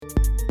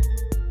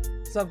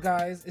What's up,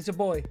 guys? It's your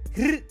boy,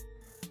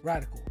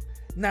 Radical.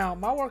 Now,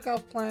 my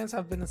workout plans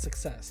have been a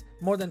success.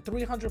 More than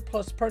 300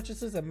 plus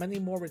purchases and many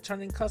more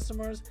returning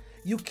customers.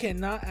 You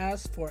cannot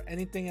ask for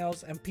anything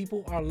else, and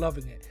people are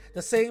loving it.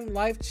 The same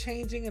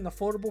life-changing and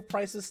affordable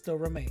prices still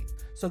remain.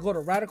 So go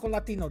to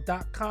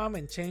radicallatino.com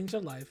and change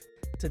your life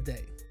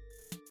today.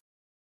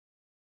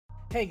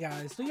 Hey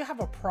guys, do you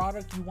have a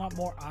product you want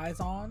more eyes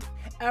on?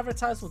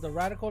 Advertise with the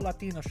Radical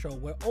Latino Show,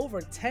 where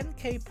over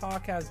 10K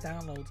podcast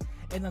downloads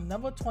and the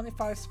number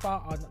 25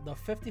 spot on the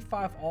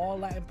 55 All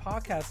Latin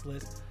podcast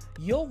list.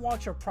 You'll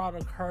want your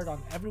product heard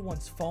on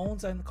everyone's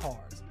phones and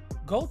cars.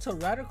 Go to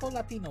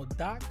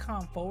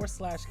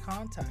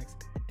radicallatino.com/contacts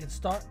and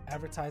start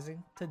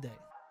advertising today.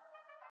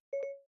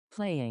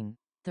 Playing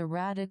the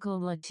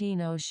Radical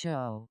Latino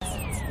Show.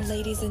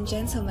 Ladies and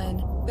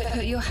gentlemen,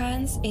 put your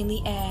hands in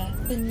the air.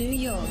 The New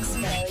York's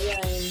very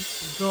own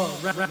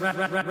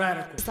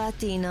Radical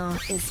Latino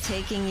is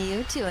taking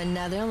you to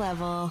another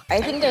level. I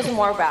think there's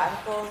more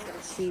radicals than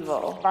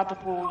Stevo.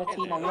 Radical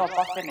Latino, you're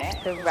buffing it.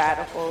 The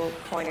radical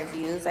point of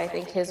views, I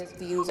think his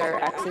views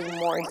are actually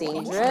more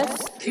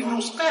dangerous. He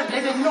knew Spanish. They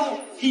didn't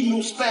know he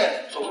knew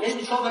Spanish. So they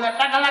be talking that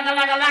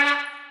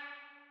laga.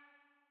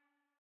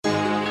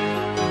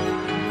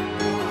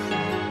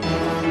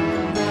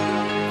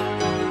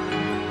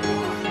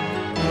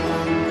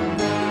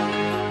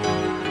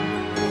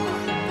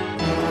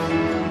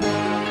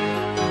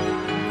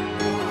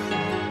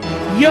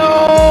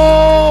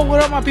 Yo,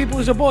 what up, my people?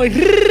 It's your boy,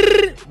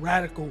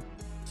 Radical.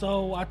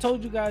 So I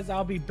told you guys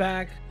I'll be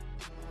back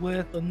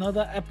with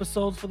another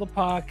episode for the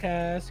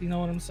podcast. You know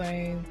what I'm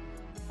saying?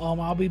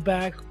 I'll be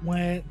back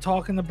when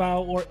talking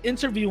about or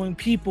interviewing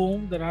people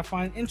that I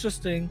find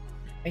interesting.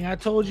 And I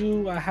told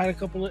you I had a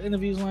couple of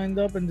interviews lined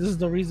up, and this is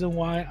the reason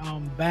why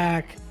I'm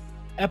back.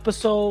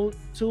 Episode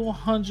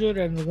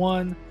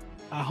 201.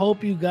 I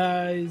hope you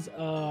guys,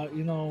 are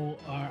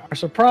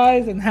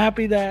surprised and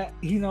happy that,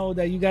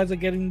 that you guys are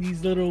getting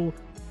these little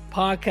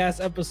podcast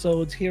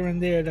episodes here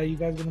and there that you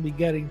guys are going to be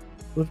getting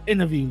with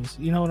interviews.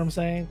 You know what I'm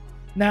saying?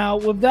 Now,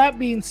 with that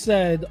being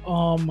said,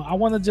 I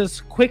want to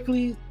just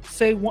quickly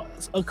say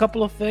a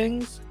couple of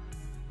things.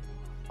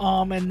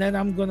 And then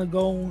I'm going to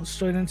go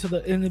straight into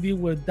the interview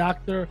with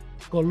Dr.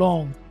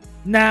 Colon.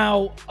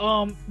 Now,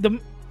 the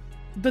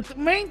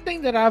main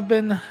thing that I've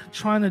been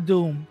trying to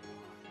do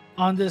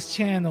on this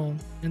channel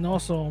and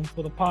also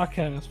for the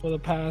podcast for the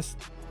past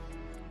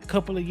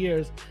couple of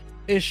years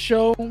is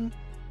show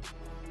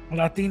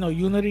Latino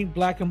unity,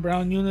 Black and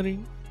brown unity,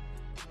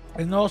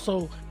 and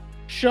also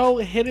show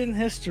hidden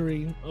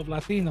history of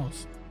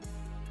Latinos,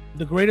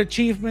 the great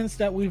achievements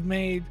that we've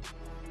made,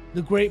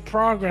 the great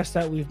progress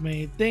that we've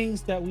made,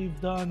 things that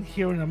we've done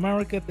here in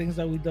America, things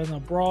that we've done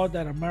abroad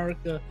that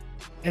America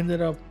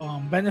ended up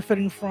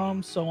benefiting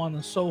from, so on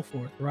and so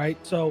forth, right?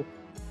 So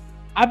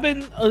I've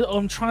been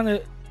trying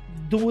to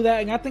do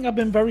that, and I think I've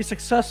been very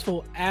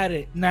successful at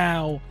it.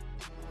 Now,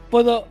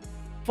 for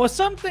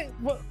some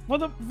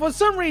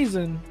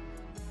reason,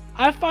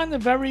 I find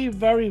it very,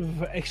 very,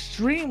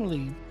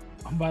 extremely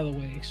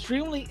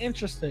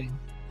interesting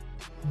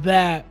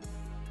that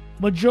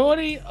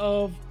majority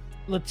of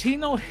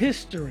Latino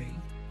history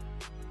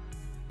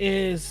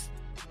is,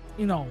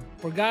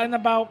 forgotten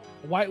about,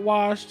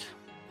 whitewashed,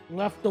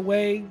 left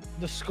away,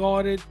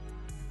 discarded,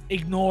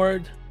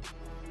 ignored.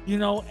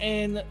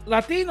 And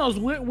Latinos,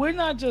 we're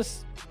not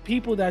just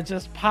people that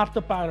just popped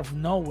up out of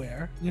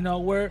nowhere.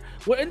 We're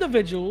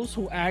individuals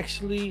who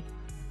actually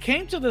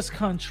came to this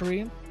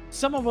country.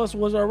 Some of us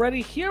was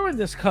already here in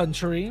this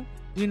country,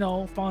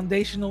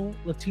 foundational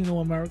Latino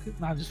Americans.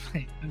 Not just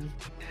playing.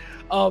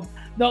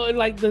 No,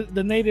 like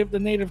the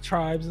native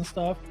tribes and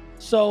stuff.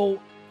 So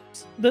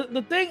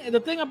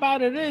the thing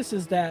about it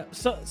is that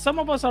some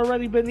of us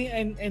already been here,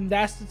 and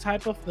that's the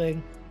type of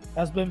thing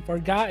that's been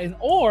forgotten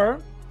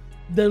or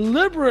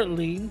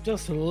deliberately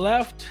just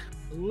left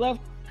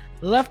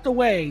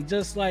away,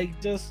 just left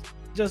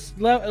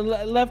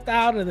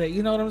out of it.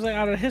 You know what I'm saying?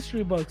 Out of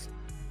history books.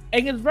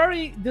 And it's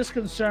very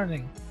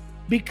disconcerting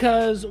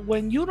because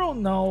when you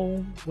don't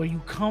know where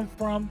you come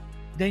from,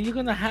 then you're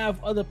gonna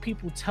have other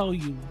people tell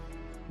you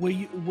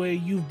where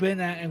you've been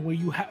at and where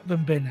you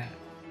haven't been at.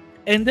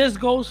 And this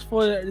goes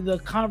for the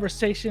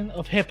conversation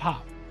of hip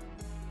hop.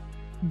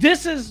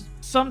 This is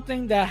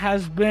something that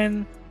has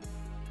been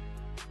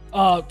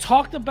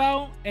talked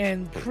about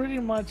and pretty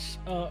much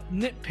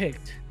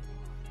nitpicked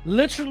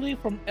literally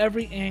from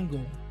every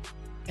angle.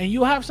 And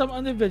you have some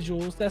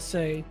individuals that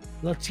say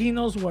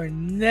Latinos were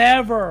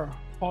never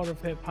part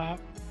of hip-hop,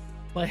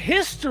 but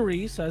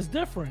history says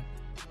different.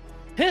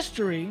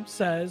 History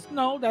says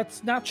no,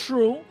 that's not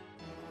true.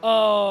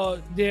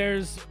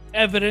 There's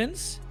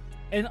evidence,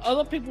 and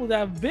other people that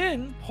have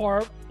been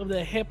part of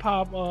the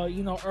hip-hop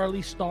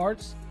early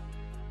starts,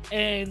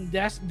 and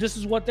this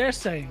is what they're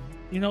saying.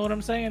 You know what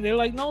I'm saying? They're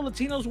like, no,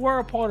 Latinos were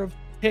a part of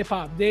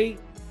hip-hop. They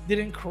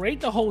didn't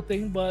create the whole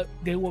thing, but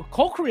they were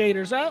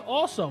co-creators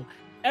also.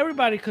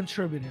 Everybody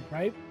contributed,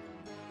 right?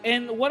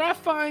 And what I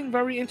find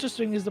very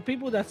interesting is the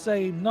people that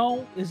say,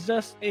 no, it's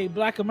just a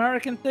Black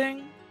American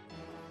thing.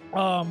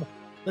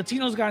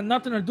 Latinos got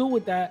nothing to do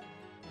with that.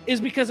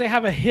 is because they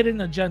have a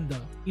hidden agenda.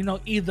 You know,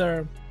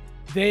 either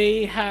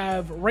they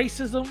have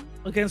racism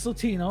against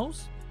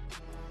Latinos,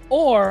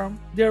 or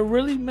they're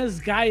really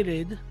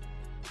misguided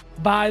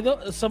by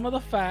some of the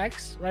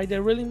facts, right?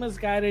 They're really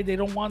misguided. They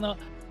don't want to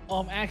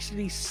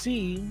actually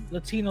see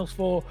Latinos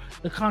for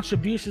the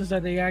contributions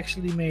that they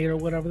actually made, or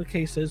whatever the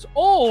case is,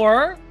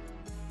 or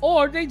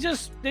they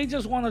just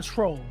want to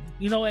troll,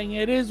 you know. And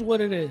it is what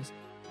it is.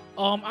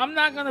 I'm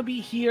not gonna be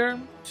here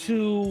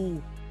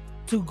to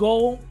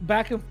go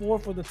back and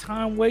forth for the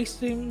time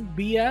wasting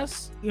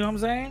BS. You know what I'm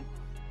saying?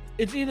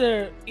 It's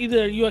either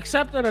you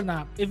accept it or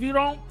not. If you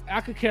don't,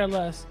 I could care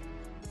less.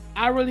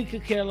 I really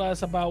could care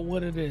less about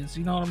what it is.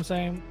 You know what I'm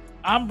saying?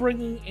 I'm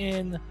bringing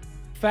in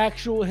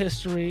factual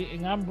history,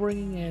 and I'm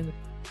bringing in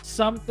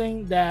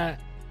something that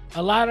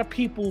a lot of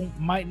people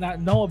might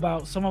not know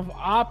about. Some of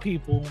our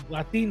people,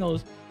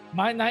 Latinos,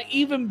 might not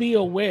even be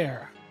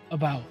aware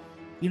about.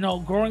 You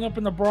know, growing up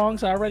in the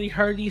Bronx, I already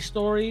heard these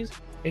stories,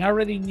 and I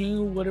already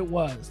knew what it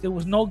was. There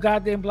was no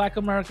goddamn Black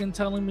American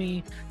telling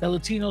me that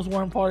Latinos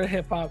weren't part of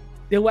hip hop.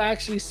 They were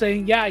actually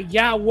saying,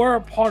 yeah, we're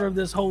a part of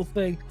this whole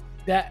thing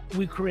that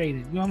we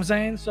created. You know what I'm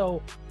saying?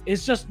 So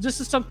it's just,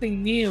 this is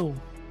something new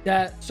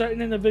that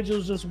certain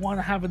individuals just want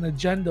to have an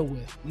agenda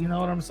with. You know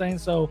what I'm saying?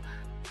 So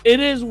it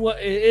is what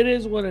it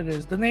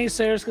is. The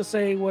naysayers could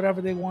say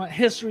whatever they want.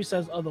 History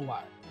says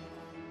otherwise.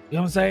 You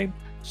know what I'm saying?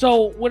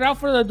 So without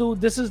further ado,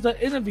 this is the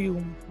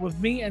interview with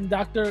me and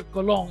Dr.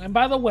 Colon. And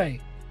by the way,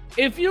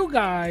 if you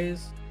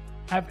guys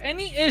have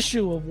any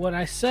issue of what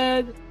I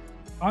said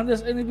on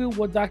this interview,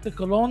 what Dr.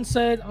 Colon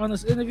said on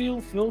this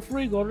interview, feel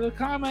free, go to the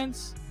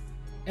comments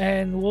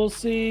and we'll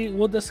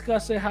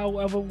discuss it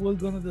however we're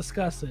going to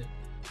discuss it.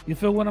 You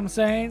feel what I'm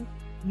saying?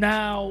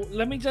 Now,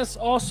 let me just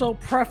also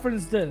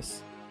preference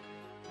this.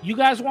 You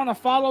guys want to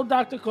follow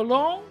Dr.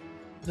 Colon?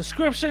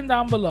 Description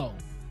down below.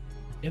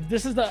 If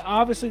this is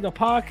obviously the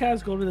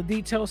podcast, go to the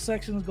details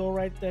sections, go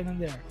right then and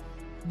there.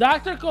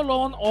 Dr.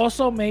 Colon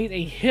also made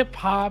a hip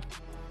hop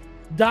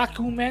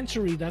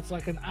documentary that's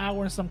like an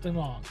hour and something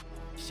long.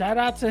 Shout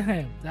out to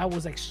him. That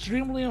was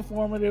extremely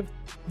informative.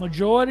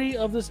 Majority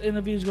of this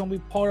interview is going to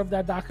be part of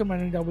that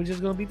documentary that we're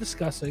just going to be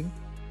discussing,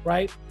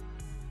 right?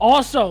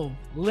 Also,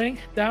 link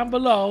down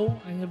below,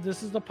 and if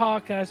this is the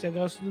podcast, you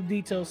go to the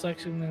details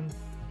section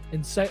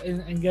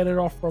and get it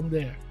off from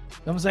there. You know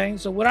what I'm saying?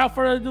 So without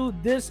further ado,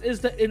 this is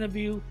the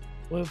interview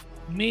with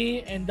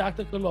me and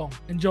Dr. Colon.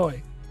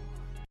 Enjoy.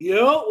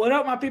 Yo, what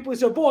up, my people?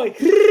 It's your boy,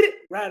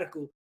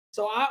 Radical.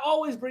 So I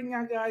always bring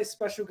out guys,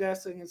 special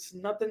guests, and it's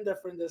nothing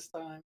different this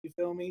time. You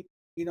feel me?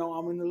 You know,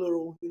 I'm in the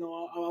little,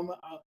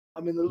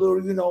 I'm in the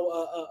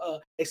little,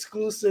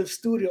 exclusive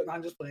studio. No,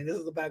 I'm just playing. This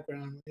is the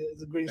background.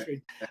 It's a green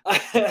screen.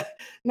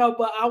 No,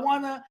 but I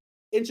want to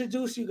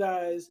introduce you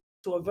guys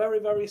to a very,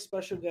 very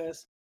special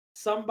guest.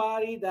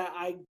 Somebody that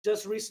I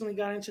just recently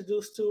got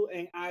introduced to,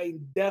 and I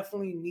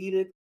definitely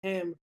needed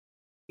him.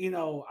 You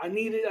know, I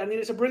needed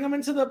to bring him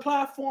into the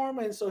platform,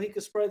 and so he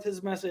could spread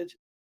his message.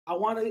 I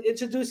want to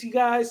introduce you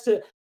guys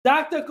to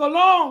Dr.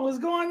 Colon. What's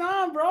going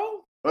on,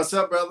 bro? What's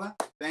up, brother?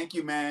 Thank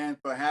you, man,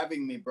 for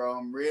having me, bro.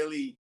 I'm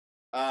really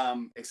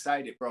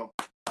excited, bro.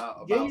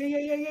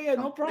 Yeah.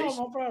 No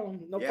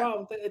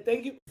problem.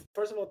 Thank you.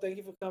 First of all, thank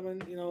you for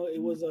coming. You know,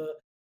 it was,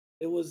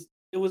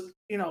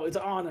 you know, it's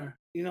an honor.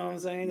 You know what I'm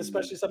saying?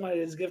 Especially somebody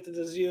as gifted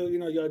as you. You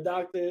know, you're a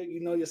doctor. You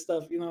know your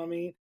stuff. You know what I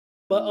mean?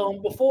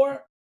 But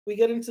before we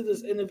get into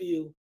this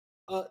interview,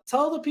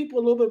 tell the people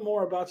a little bit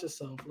more about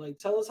yourself. Like,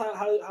 tell us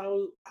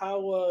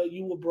how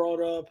you were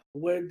brought up.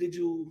 Where did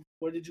you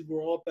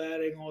grow up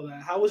at, and all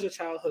that? How was your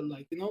childhood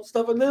like? You know,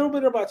 stuff. A little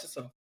bit about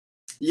yourself.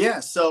 Yeah.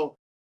 So,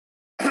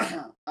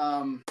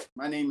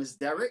 my name is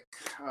Derek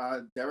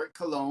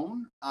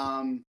Colon.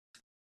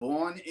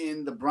 Born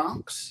in the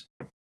Bronx,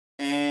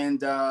 and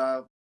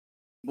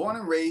born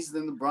and raised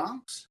in the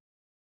Bronx.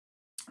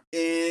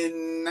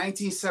 In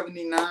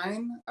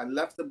 1979, I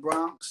left the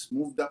Bronx,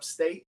 moved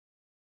upstate.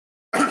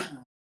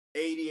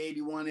 80,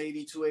 81,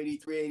 82,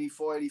 83,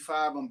 84,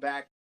 85, I'm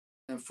back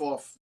and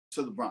forth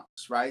to the Bronx,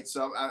 right?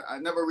 So I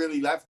never really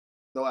left,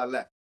 though I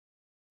left.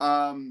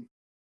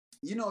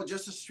 You know,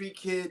 just a street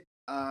kid,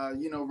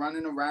 you know,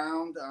 running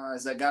around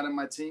as I got in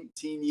my teen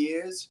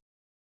years.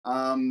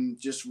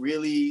 Just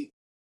really,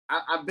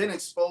 I've been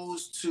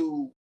exposed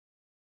to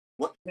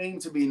what came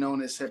to be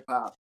known as hip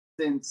hop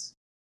since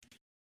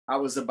I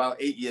was about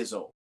 8 years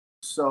old.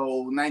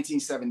 So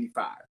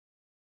 1975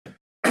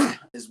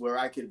 is where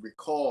I could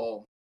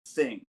recall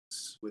things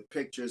with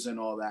pictures and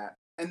all that.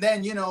 And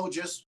then, you know,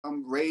 just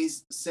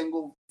raised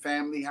single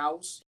family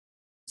house,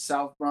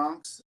 South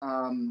Bronx,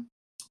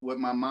 with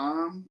my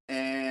mom,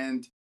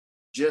 and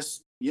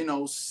just, you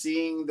know,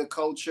 seeing the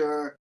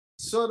culture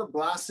sort of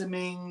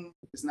blossoming.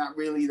 It's not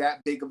really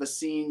that big of a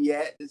scene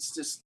yet. It's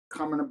just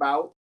coming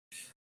about.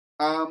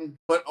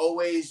 But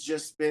always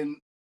just been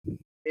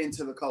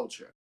into the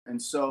culture. And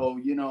so,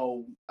 you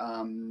know,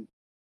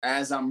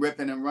 as I'm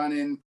ripping and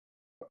running,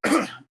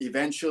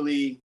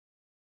 eventually,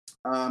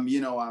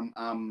 you know,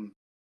 I'm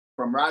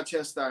from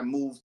Rochester. I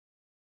moved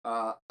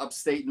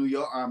upstate New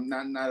York.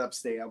 Not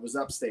upstate. I was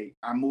upstate.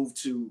 I moved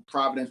to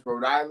Providence,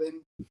 Rhode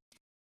Island,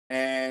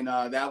 and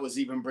that was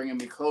even bringing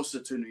me closer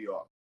to New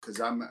York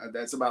because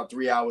that's about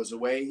 3 hours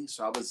away.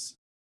 So I was,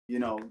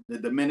 the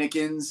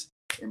Dominicans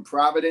in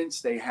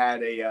Providence. They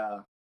had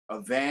a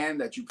van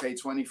that you pay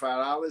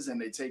 $25 and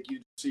they take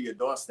you to your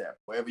doorstep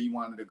wherever you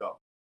wanted to go.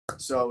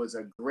 So it was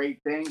a great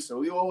thing. So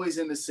we were always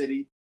in the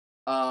city,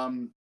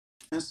 and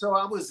so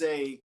I was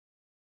a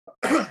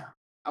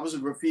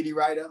graffiti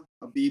writer,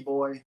 a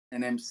b-boy,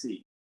 an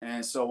MC.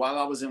 And so while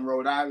I was in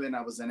Rhode Island,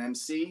 I was an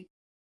MC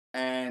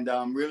and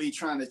really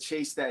trying to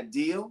chase that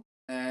deal.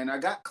 And I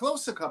got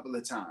close a couple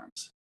of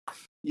times,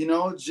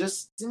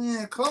 just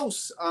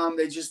close.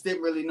 They just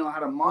didn't really know how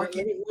to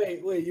market.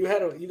 Wait, you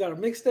got a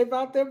mixtape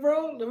out there,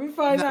 bro? Let me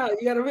find out.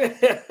 You got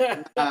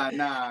a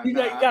Nah. You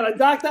got a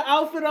doctor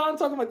outfit on,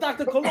 talking about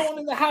Dr. Cologne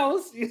in the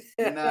house.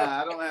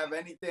 Nah, I don't have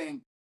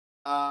anything.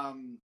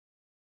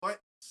 But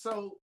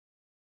so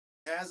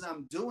as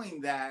I'm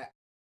doing that,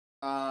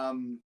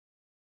 in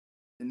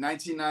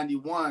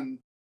 1991,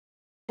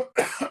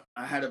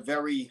 I had a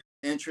very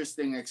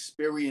interesting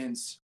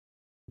experience.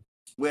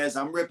 Whereas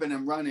I'm ripping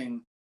and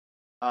running,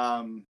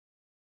 I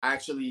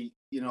actually,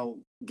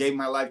 gave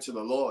my life to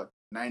the Lord.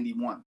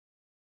 91.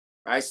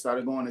 I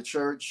started going to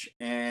church,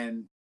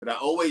 but I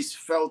always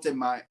felt in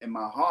my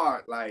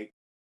heart like,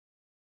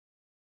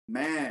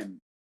 man,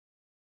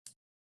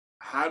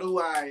 how do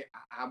I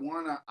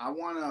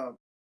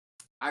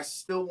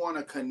still want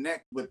to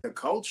connect with the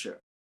culture.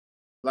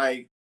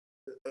 Like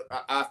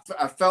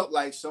I felt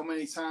like so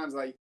many times,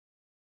 like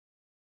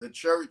the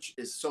church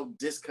is so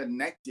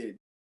disconnected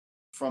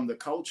from the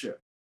culture.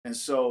 And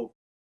so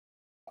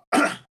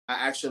I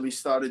actually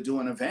started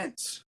doing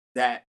events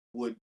that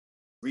would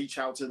reach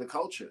out to the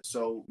culture.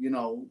 So,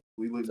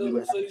 we would. So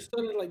you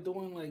started like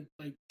doing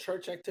like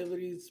church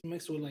activities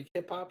mixed with like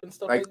hip hop and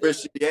stuff like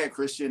Christian, that?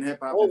 Christian hip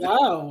hop. Oh,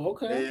 wow.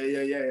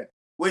 Okay. Yeah.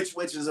 Which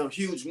is a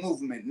huge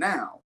movement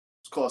now.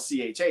 It's called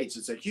CHH.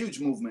 It's a huge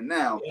movement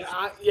now.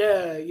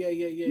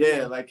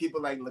 Yeah. Like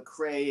people like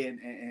Lecrae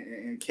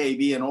and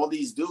KB and all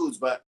these dudes.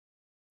 But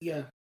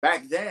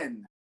back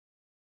then,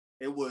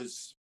 it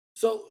was.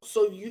 So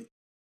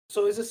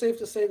is it safe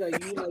to say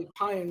that you like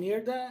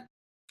pioneered that?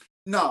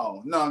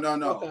 No.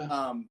 Okay.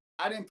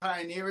 I didn't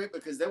pioneer it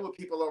because there were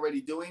people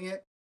already doing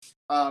it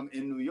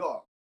in New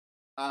York.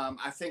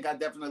 I think I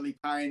definitely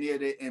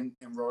pioneered it in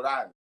Rhode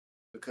Island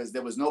because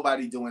there was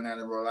nobody doing that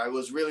in Rhode Island. It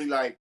was really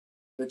like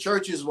the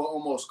churches were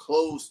almost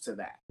closed to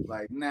that.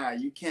 Like, nah,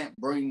 you can't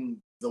bring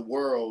the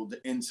world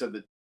into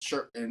the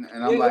church. And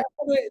I'm like,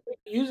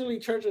 usually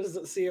churches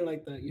see it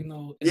like that,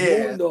 mundo.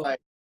 Like,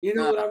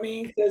 what I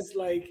mean? Because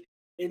like,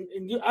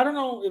 I don't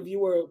know if you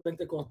were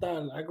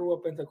Pentecostal. I grew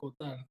up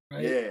Pentecostal,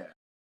 right? Yeah.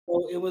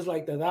 So it was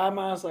like the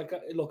damas, like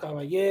los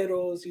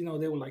caballeros,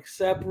 they were like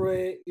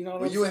separate. You know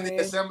what I'm saying? Were you in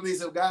the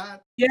Assemblies of God?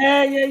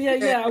 Yeah.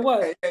 I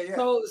was. Yeah.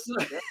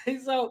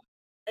 So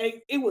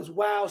it was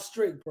wild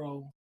strict,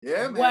 bro.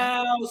 Yeah, man.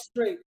 Wild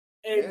strict.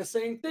 And the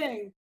same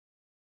thing,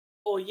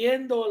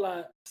 oyendo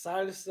la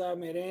salsa,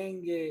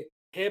 merengue,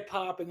 hip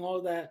hop, and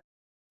all that.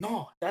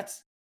 No,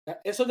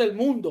 eso del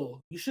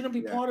mundo. You shouldn't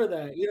be part of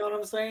that. You know what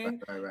I'm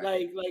saying?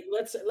 Right. Like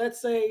let's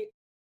say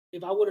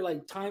if I would have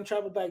like time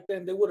traveled back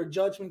then, they would have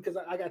judged me because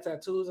I got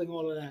tattoos and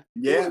all of that.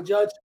 Yeah.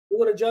 They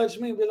would have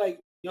judged me and be like,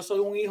 yo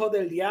soy un hijo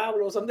del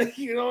diablo or something.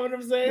 You know what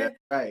I'm saying?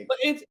 Right.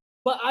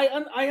 But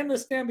I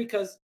understand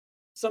because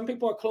some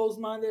people are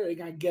closed-minded. They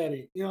gotta get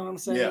it. You know what I'm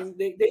saying?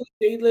 Yeah.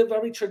 They live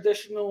very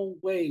traditional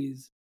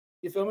ways.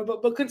 You feel me?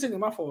 But continue.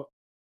 My fault.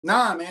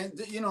 Nah, man.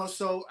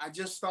 So I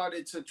just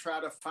started to try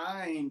to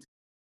find.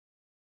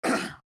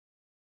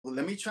 Well,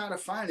 let me try to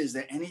find. Is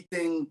there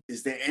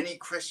any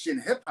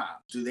Christian hip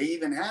hop? Do they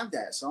even have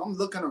that? So I'm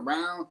looking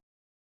around,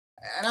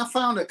 and I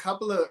found a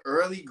couple of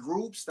early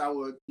groups that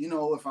were,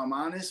 if I'm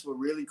honest, were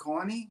really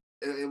corny.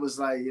 It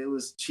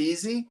was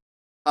cheesy.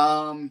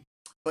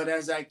 But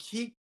as I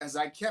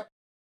kept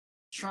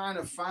trying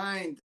to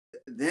find,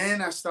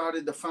 then I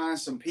started to find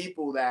some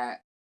people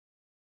that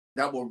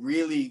were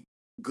really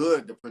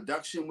good. The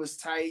production was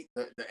tight.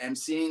 The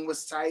MCing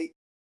was tight.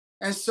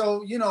 And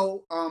so,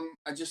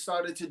 I just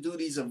started to do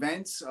these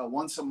events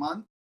once a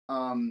month.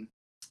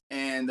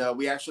 And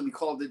we actually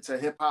called it to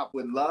Hip Hop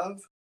with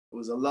Love. It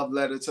was a love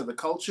letter to the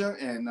culture.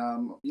 And,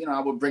 I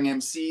would bring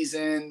MCs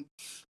in,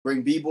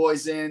 bring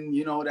B-boys in,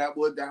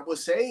 that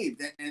was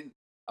saved. And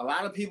a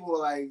lot of people were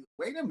like,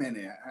 wait a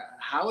minute,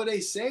 how are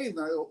they saved?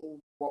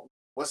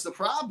 What's the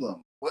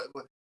problem?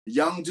 What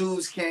young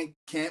dudes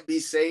can't be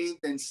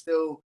saved and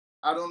still,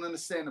 I don't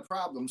understand the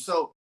problem.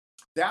 So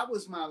that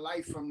was my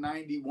life from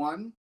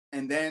 91.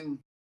 And then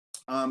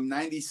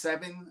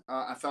 97,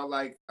 I felt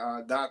like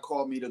God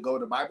called me to go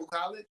to Bible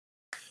college.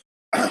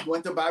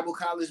 Went to Bible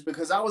college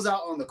because I was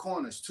out on the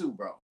corners too,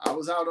 bro. I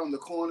was out on the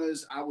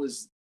corners. I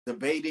was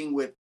debating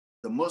with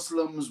the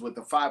Muslims, with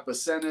the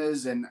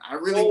 5%ers, and I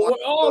really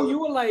you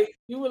were like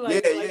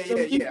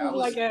people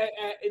like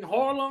in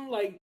Harlem,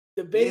 like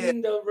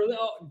debating the religion.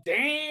 Oh,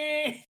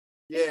 damn.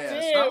 Yeah,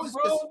 damn, so I was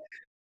bro. just.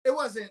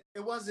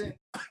 It wasn't.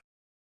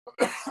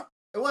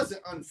 it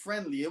wasn't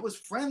unfriendly. It was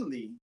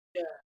friendly.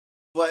 Yeah.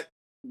 But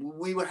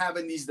we were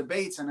having these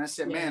debates, and I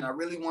said, man, I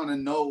really want to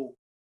know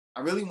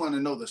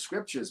the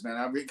scriptures,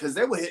 man. Because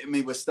they were hitting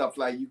me with stuff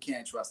like you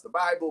can't trust the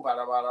Bible, blah,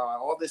 blah, blah, blah,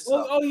 all this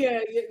stuff. Oh yeah,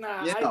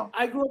 nah. You know.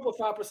 I grew up with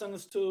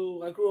 5%ers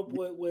too. I grew up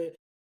with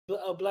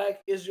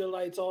Black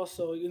Israelites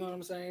also. You know what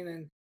I'm saying?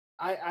 And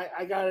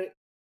I got it.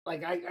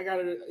 Like I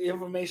got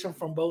information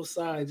from both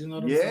sides. You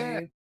know what I'm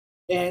saying?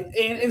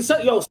 And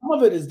so some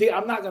of it is deep.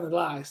 I'm not gonna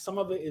lie. Some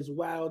of it is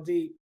wild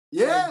deep.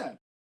 Yeah.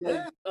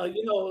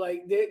 You know,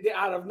 like they're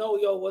out of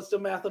what's the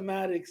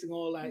mathematics and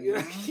all that. You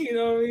know, Mm-hmm. you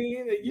know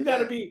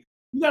what I mean?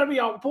 You gotta be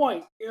on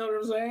point. You know what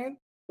I'm saying?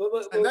 But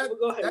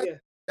go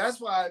ahead.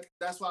 That's why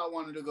I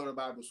wanted to go to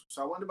Bible school.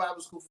 So I went to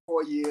Bible school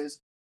for 4 years.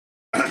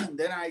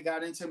 Then I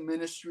got into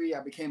ministry.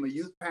 I became a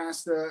youth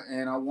pastor,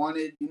 and I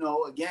wanted,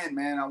 again,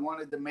 man, I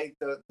wanted to make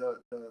the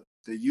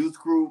youth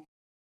group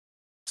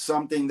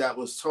something that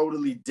was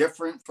totally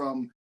different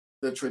from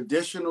the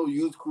traditional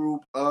youth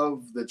group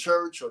of the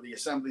church or the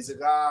Assemblies of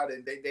God,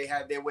 and they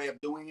had their way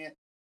of doing it.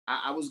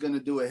 I was going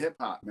to do a hip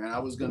hop, man. I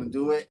was going to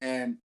do it,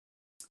 and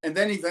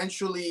then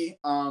eventually,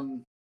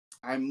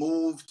 I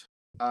moved.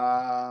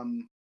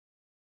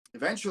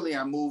 Eventually,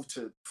 I moved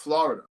to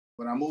Florida.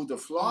 When I moved to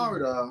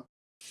Florida,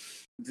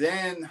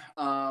 then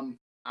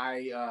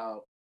I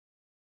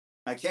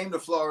came to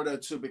Florida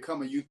to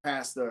become a youth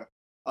pastor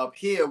up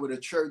here with a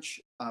church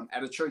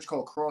at a church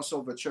called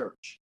Crossover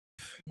Church.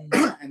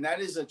 And that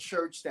is a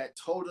church that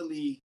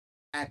totally,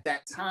 at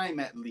that time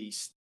at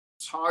least,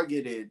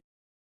 targeted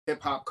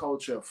hip hop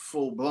culture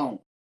full blown.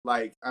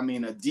 Like, I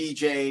mean, a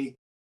DJ,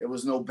 there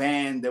was no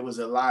band, there was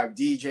a live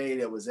DJ,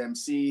 there was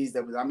MCs,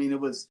 it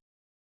was,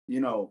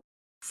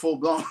 full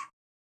blown.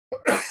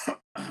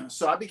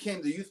 So I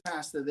became the youth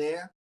pastor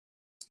there.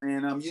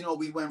 And,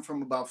 we went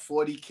from about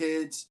 40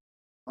 kids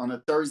on a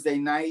Thursday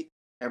night,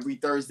 every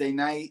Thursday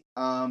night,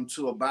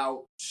 to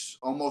about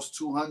almost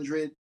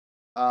 200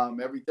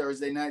 every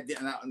Thursday night.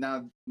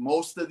 Now,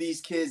 most of these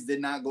kids did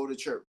not go to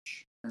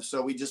church. And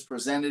so we just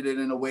presented it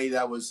in a way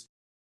that was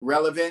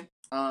relevant.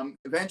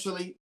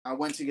 Eventually, I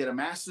went to get a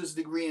master's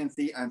degree in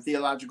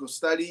theological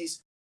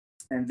studies.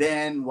 And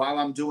then while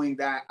I'm doing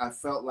that, I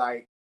felt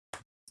like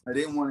I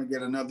didn't want to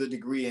get another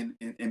degree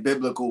in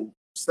biblical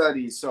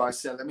studies. So I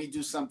said, let me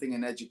do something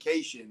in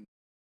education.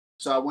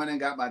 So I went and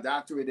got my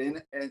doctorate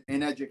in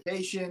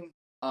education.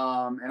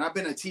 And I've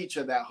been a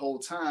teacher that whole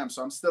time.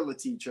 So I'm still a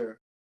teacher.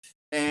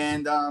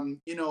 And,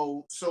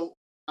 so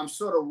I'm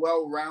sort of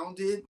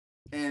well-rounded.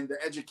 And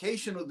the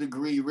educational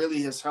degree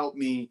really has helped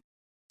me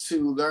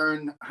to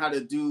learn how to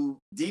do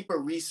deeper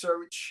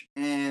research.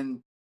 And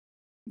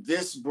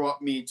this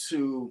brought me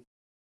to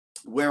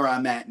where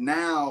I'm at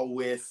now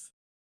with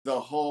the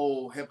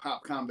whole hip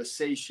hop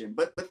conversation.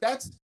 But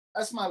that's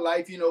my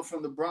life,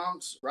 from the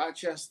Bronx,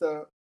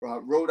 Rochester,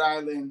 Rhode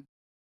Island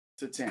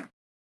to Tampa.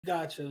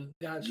 Gotcha.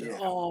 Yeah.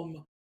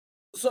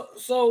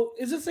 So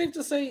is it safe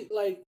to say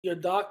like your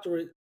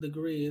doctorate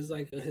degree is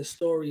like a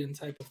historian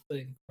type of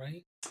thing,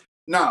 right?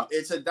 No,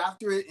 it's a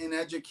doctorate in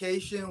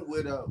education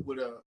with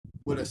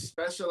a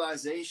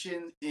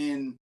specialization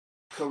in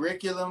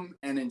curriculum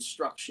and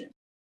instruction.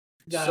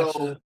 Gotcha.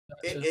 So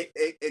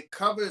it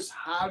covers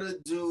how to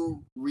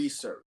do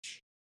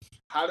research,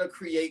 how to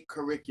create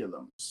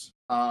curriculums,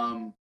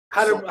 how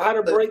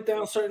to break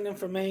down certain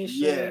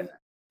information,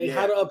 and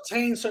how to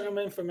obtain certain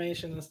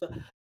information and stuff.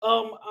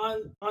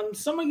 On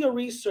some of your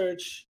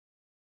research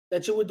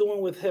that you were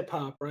doing with hip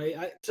hop,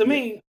 right? To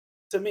me,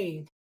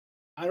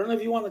 I don't know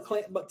if you want to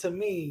claim, but to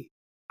me,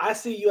 I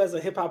see you as a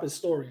hip hop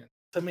historian.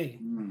 To me,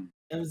 you know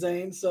what I'm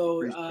saying?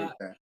 So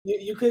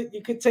you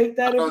could take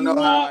that if you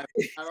want.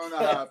 I don't know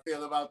how I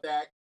feel about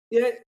that.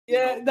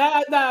 Yeah.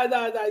 Nah.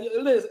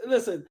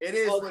 Listen. It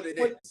is what it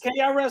is.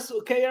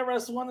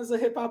 KRS-One is a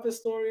hip hop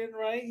historian,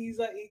 right? He's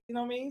like, you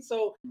know what I mean?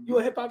 So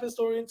you're a hip hop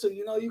historian too.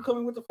 You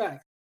coming with the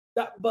facts.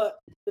 But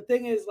the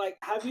thing is, like,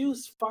 have you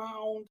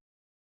found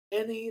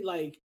any,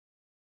 like,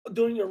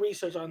 doing your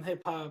research on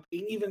hip hop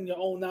and even your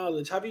own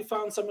knowledge, have you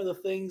found some of the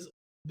things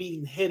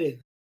being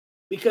hidden?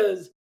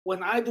 Because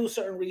when I do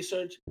certain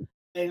research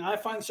and I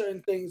find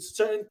certain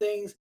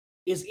things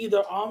is either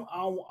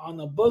on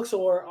the books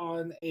or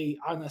on a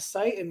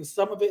site, and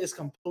some of it is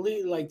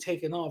completely like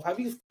taken off. Have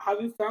you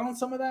found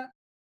some of that?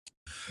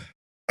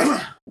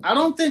 I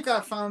don't think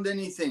I found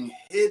anything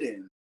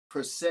hidden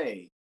per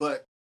se,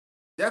 but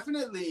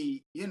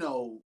definitely,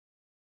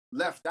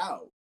 left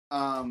out.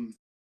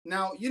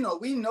 Now,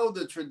 we know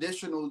the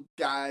traditional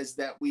guys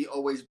that we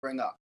always bring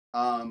up,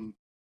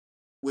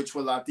 which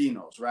were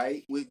Latinos,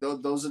 right?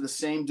 Those are the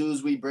same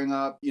dudes we bring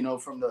up,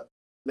 from the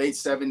late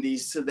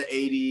 70s to the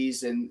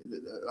 80s, and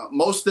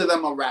most of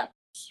them are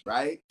rappers,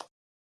 right?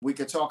 We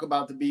could talk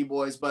about the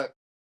B-boys, but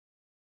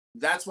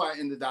that's why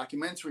in the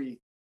documentary,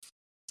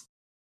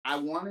 I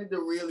wanted to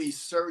really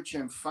search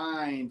and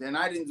find, and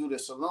I didn't do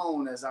this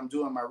alone as I'm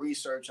doing my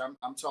research.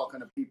 I'm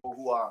talking to people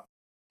who are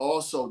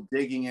also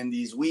digging in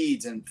these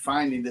weeds and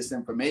finding this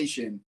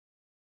information.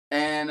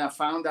 And I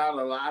found out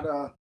a lot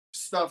of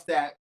stuff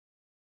that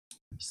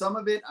some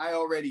of it I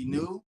already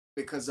knew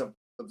because of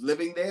of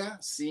living there,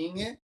 seeing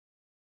it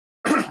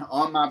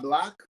on my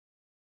block,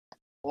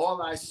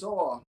 all I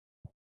saw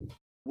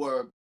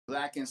were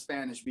Black and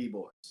Spanish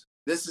b-boys.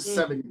 This is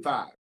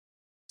 75.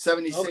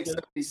 76,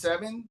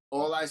 77,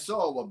 all I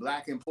saw were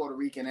Black and Puerto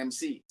Rican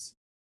MCs.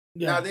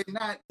 Yeah.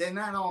 Now they're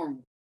not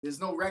on,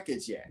 there's no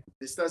records yet.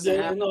 This doesn't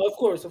happen. No, of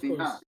course.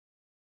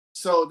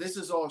 So this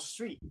is all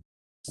street.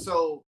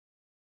 So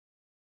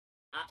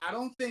I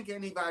don't think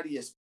anybody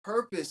is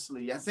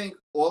purposely, I think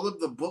all of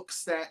the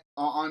books that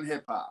are on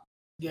hip hop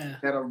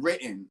that are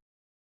written,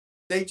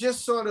 they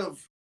just sort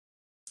of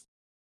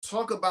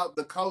talk about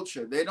the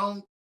culture. They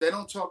don't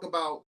talk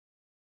about,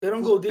 they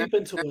don't go deep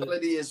into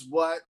it is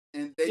what,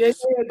 and they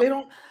they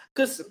don't,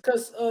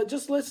 because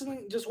just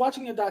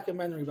watching a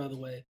documentary, by the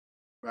way,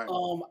 right.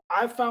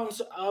 I found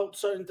out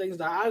certain things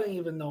that I didn't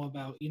even know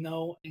about, and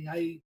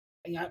I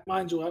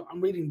mind you,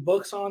 I'm reading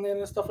books on it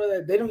and stuff like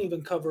that. They don't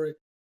even cover it,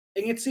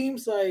 and it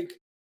seems like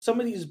some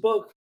of these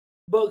books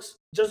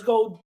just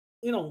go,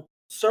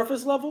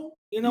 surface level.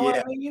 You know what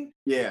I mean?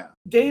 Yeah.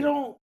 They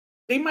don't.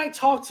 They might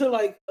talk to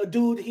like a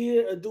dude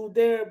here, a dude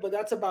there, but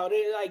that's about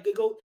it. Like they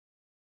go.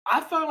 I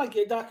found like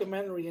your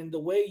documentary and the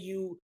way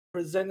you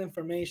present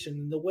information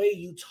and the way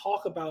you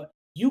talk about,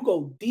 you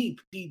go deep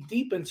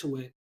into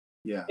it.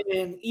 Yeah.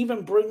 And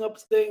even bring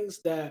up things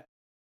that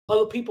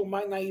other people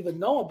might not even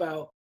know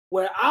about.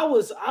 Where I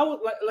would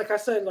like I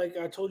said, like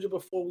I told you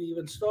before we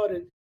even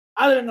started,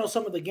 I didn't know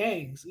some of the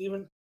gangs.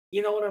 Even,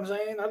 you know what I'm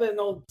saying? I didn't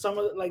know some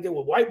of like there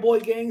were white boy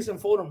gangs in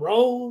Fordham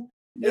Road.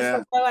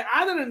 Yeah. Like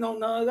I didn't know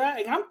none of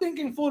that. And I'm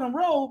thinking Fordham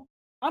Road,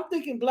 I'm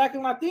thinking Black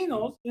and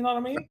Latinos, you know what I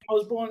mean? I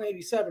was born in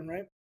 87,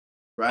 right?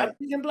 Right. I'm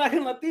thinking Black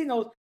and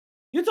Latinos.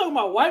 You're talking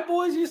about white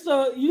boys used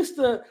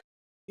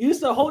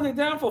to hold it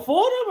down for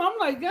Fordham? I'm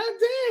like, God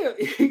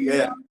damn.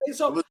 Yeah.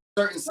 So it was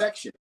a certain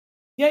section.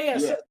 Yeah.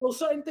 So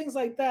certain things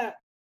like that.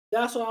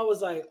 That's what I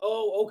was like,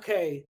 oh,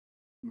 okay.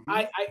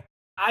 Mm-hmm.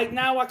 I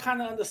now I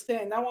kind of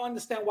understand. Now I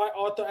understand why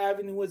Arthur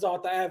Avenue is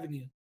Arthur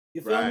Avenue.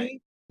 You feel me?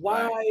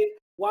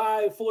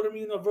 Why Fordham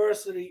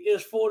University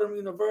is Fordham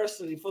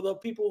University, for the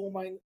people who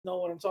might know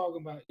what I'm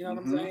talking about. You know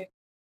what I'm saying?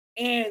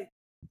 And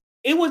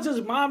it was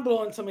just mind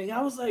blowing to me.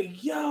 I was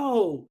like,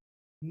 yo,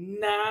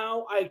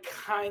 now I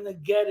kind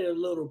of get it a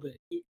little bit.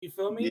 You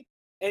feel me?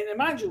 Yeah. And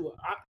mind you,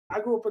 I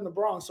grew up in the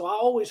Bronx, so I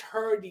always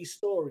heard these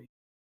stories.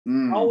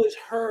 I always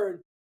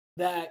heard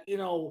that,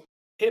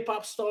 hip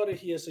hop started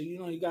here, so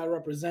you got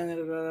represented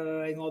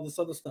and all this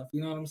other stuff.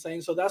 You know what I'm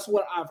saying? So that's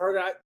what I've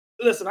heard.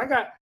 Listen, I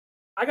got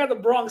the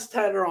Bronx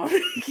tattoo on.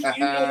 You know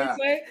what I'm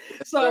saying?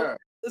 So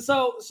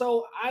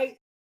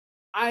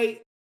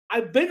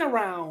I've been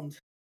around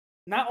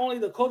not only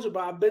the culture,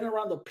 but I've been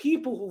around the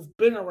people who've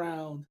been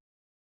around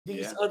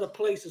these other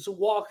places, who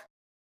walk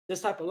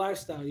this type of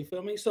lifestyle. You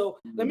feel me? So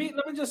let me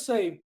just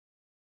say,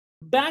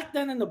 back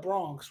then in the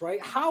Bronx,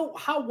 right? How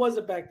was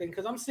it back then?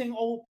 Because I'm seeing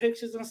old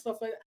pictures and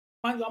stuff like that.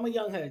 Mind you, I'm a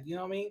young head. You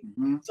know what I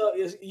mean? So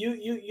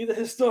you the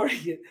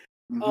historian.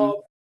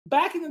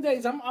 Back in the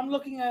days, I'm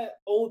looking at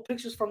old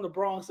pictures from the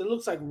Bronx. It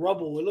looks like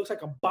rubble. It looks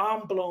like a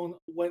bomb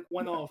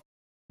went off.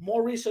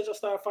 More research, I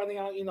started finding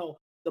out,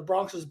 the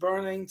Bronx was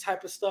burning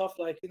type of stuff.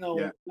 Like,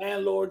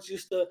 landlords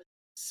used to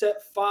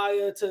set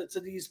fire to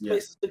these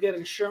places to get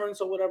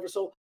insurance or whatever.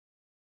 So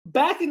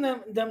back in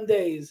them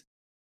days,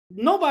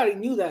 nobody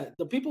knew that.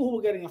 The people who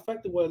were getting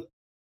affected were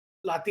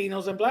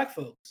Latinos and Black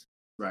folks.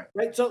 Right.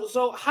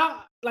 So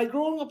how, like,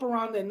 growing up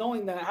around there,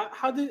 knowing that,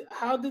 how did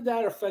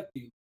that affect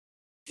you?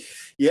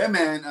 Yeah,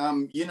 man.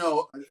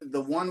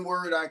 The one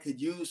word I could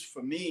use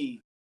for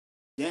me,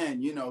 again,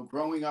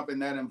 growing up in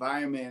that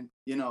environment,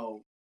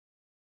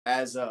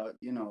 as an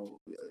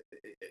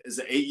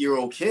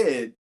 8-year-old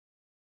kid,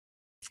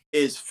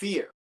 is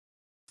fear,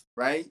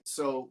 right?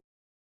 So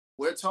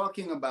we're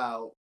talking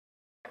about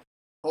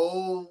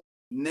whole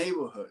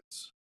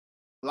neighborhoods,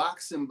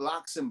 blocks and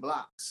blocks and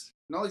blocks,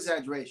 no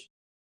exaggeration,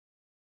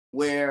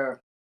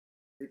 where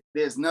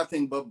there's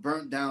nothing but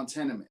burnt down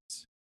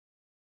tenements.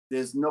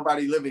 There's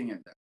nobody living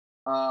in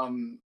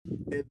them.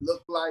 It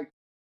looked like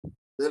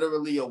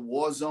literally a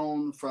war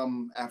zone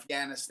from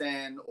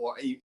Afghanistan or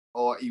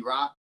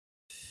Iraq.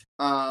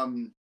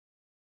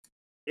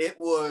 It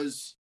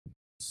was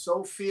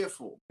so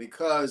fearful,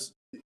 because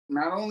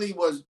not only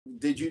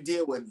did you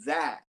deal with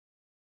that,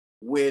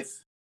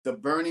 with the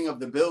burning of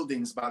the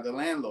buildings by the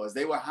landlords.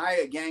 They would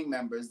hire gang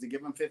members to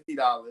give them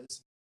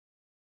 $50.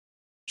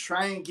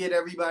 Try and get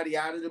everybody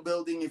out of the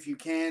building if you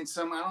can.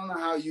 I don't know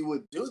how you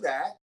would do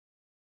that,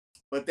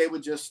 but they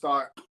would just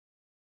start.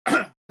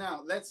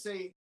 Now, let's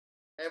say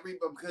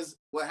everybody, because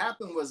what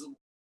happened was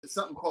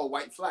something called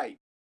white flight.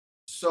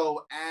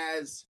 So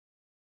as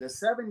the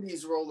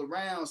 70s roll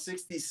around,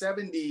 60s,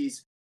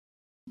 70s,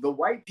 the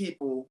white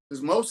people,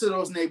 because most of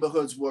those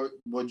neighborhoods were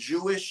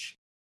Jewish,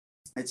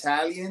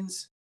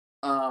 Italians,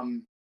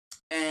 and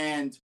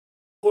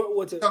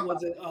was it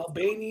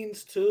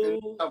Albanians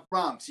too?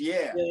 Bronx,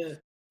 yeah.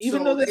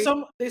 Even though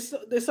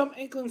there's some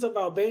inklings of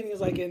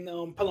Albanians, like in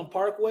Pelham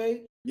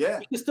Parkway. Yeah,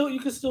 you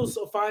can still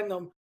find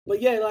them.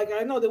 But yeah, like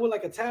I know they were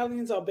like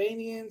Italians,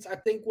 Albanians. I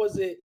think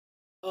they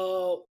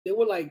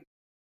were like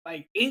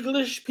like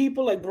English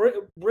people, like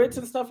Brits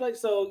and stuff like.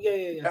 So yeah.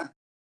 Yeah.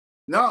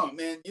 No,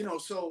 man.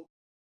 So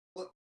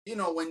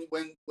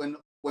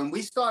when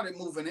we started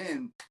moving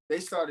in, they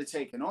started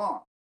taking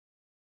off,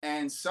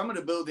 and some of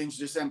the buildings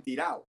just emptied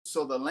out.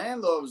 So the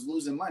landlord was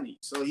losing money.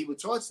 So he would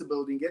torch the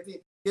building, get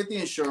the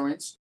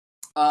insurance,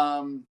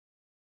 and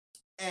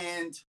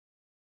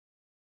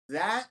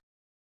that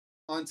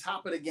on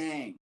top of the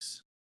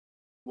gangs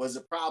was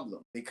a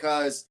problem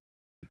because,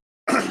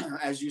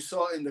 as you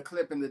saw in the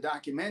clip in the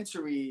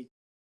documentary,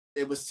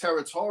 it was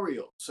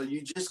territorial. So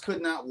you just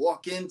could not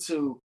walk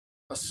into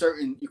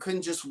you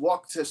couldn't just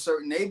walk to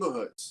certain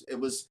neighborhoods. It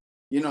was,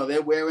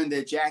 they're wearing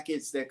their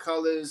jackets, their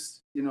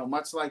colors,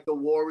 much like the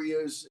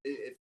Warriors,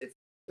 if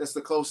that's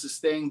the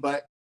closest thing.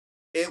 But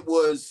it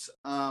was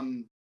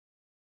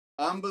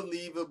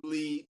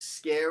unbelievably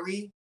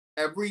scary.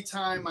 Every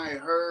time I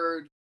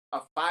heard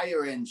a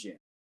fire engine,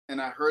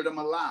 and I heard them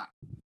a lot,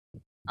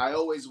 I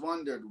always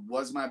wondered,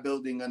 was my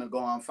building going to go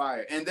on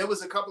fire? And there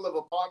was a couple of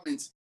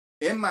apartments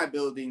in my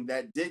building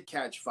that did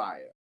catch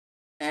fire,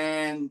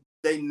 and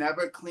they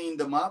never cleaned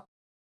them up.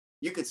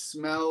 You could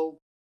smell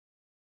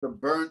the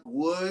burnt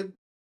wood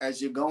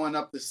as you're going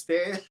up the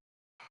stairs.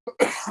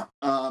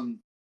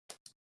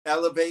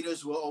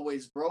 Elevators were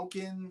always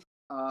broken,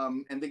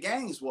 and the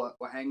gangs were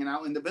hanging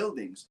out in the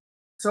buildings.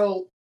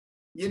 So,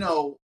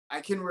 I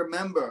can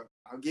remember,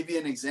 I'll give you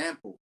an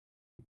example.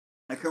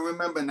 I can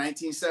remember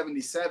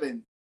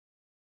 1977,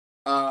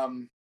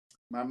 my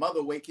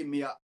mother waking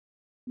me up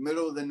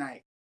middle of the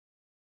night.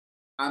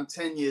 I'm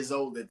 10 years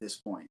old at this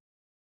point.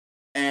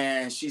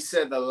 And she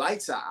said, the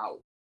lights are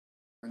out.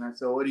 And I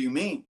said, what do you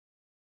mean?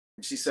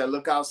 And she said,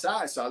 look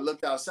outside. So I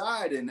looked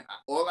outside, and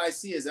all I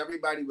see is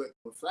everybody with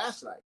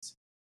flashlights.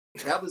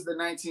 That was the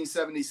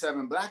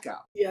 1977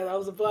 blackout. Yeah, that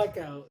was a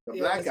blackout. The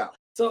blackout.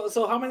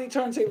 So how many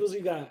turntables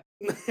you got?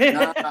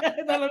 Nah,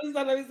 No,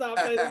 let me stop.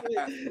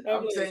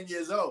 I'm 10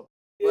 years old.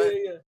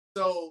 Yeah.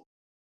 So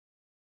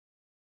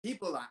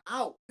people are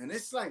out, and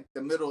it's like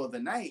the middle of the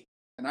night.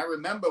 And I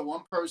remember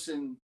one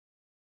person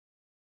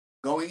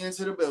going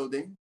into the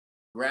building,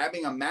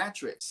 grabbing a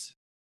mattress,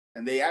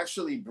 and they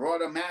actually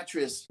brought a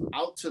mattress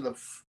out to the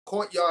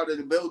courtyard of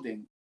the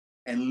building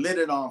and lit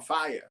it on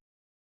fire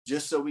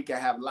just so we could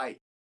have light.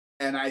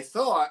 And I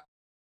thought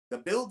the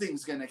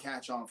building's going to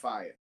catch on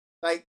fire.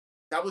 Like,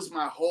 that was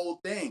my whole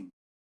thing.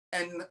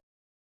 And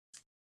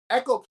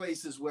Echo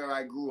Place is where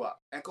I grew up.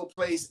 Echo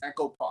Place,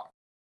 Echo Park.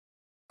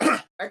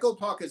 Echo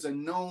Park is a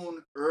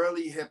known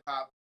early hip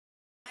hop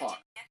park,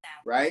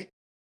 right?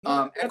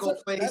 Echo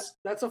Place.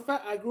 That's a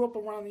fact. I grew up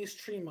around East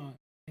Tremont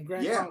and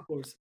Grand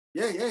Concourse.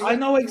 Yeah. I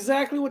know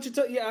exactly what you're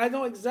talking. Yeah, I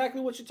know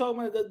exactly what you're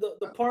talking about.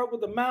 The part with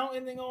the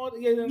mountain and all. I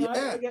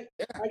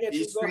get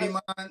you. East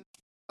Tremont,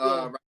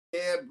 right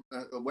there,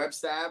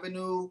 Webster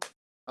Avenue.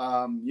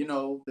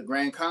 The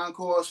Grand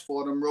Concourse,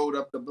 Fordham Road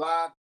up the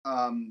block,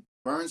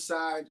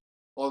 Burnside,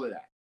 all of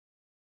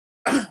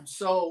that.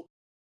 So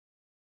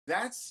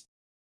that's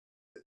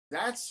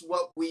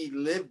what we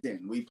lived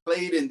in. We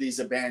played in these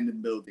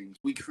abandoned buildings.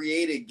 We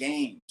created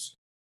games.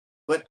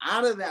 But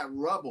out of that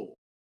rubble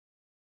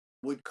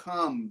would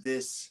come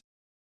this,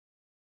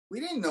 we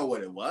didn't know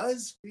what it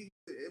was.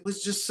 It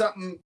was just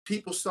something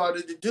people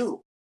started to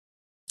do.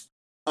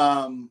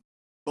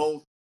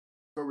 Both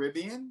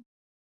Caribbean,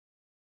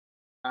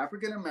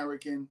 African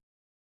American,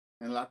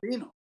 and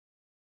Latino.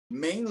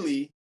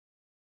 Mainly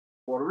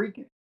Puerto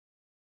Rican.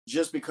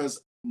 Just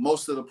because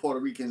most of the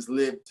Puerto Ricans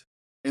lived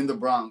in the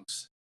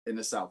Bronx, in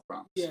the South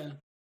Bronx. Yeah.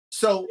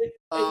 So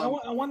I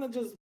want to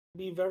just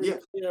be very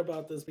clear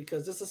about this,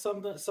 because this is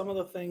some of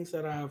the things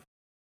that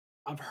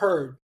I've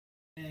heard,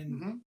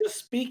 and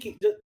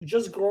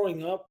just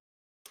growing up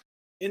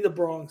in the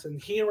Bronx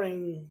and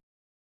hearing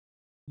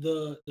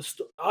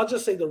I'll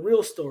just say the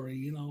real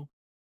story,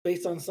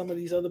 based on some of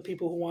these other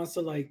people who wants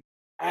to like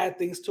add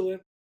things to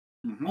it.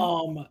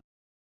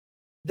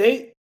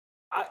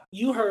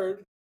 You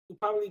heard,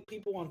 probably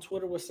people on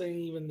Twitter were saying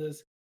even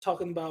this,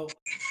 talking about,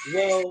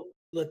 well,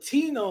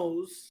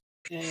 Latinos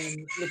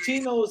and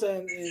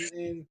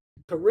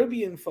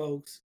Caribbean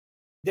folks,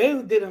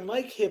 they didn't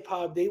like hip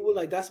hop. They were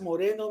like, that's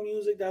Moreno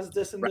music, that's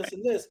this and this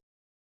and this.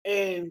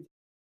 And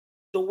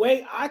the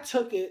way I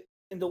took it,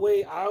 and the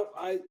way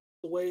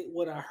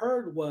what I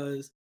heard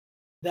was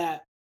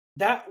that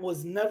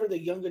was never the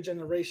younger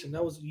generation.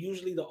 That was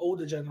usually the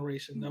older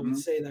generation that would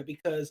say that,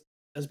 because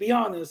let's be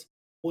honest,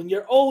 when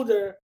you're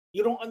older,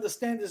 you don't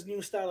understand this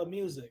new style of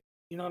music.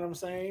 You know what I'm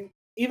saying?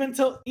 Even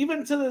to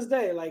this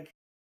day, like,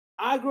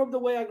 I grew up the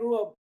way I grew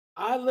up.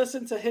 I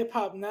listen to hip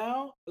hop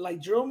now,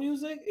 like drill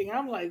music, and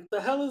I'm like, the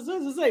hell is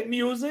this? This ain't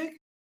music.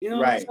 You know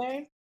what I'm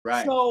saying?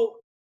 Right.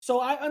 So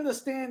I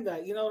understand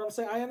that. You know what I'm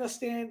saying? I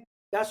understand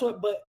that's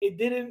what, but it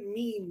didn't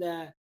mean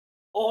that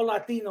all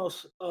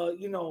Latinos,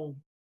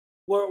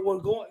 were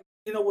going,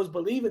 was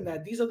believing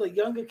that. These are the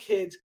younger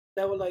kids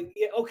that were like,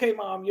 yeah, okay,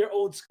 mom, you're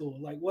old school,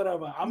 like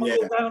whatever. I'm gonna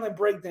go down and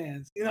break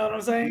dance. You know what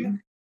I'm saying?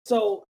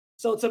 So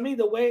to me,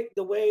 the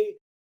way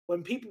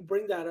when people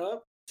bring that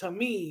up, to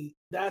me,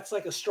 that's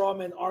like a straw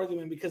man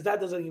argument, because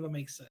that doesn't even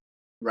make sense.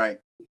 Right.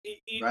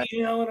 Right.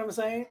 You know what I'm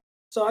saying?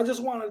 So I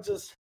just want to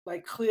just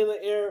like clear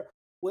the air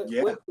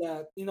Yeah. with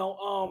that.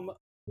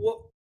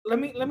 What? Let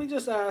me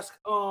just ask.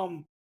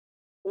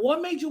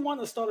 What made you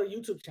want to start a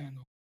YouTube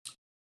channel?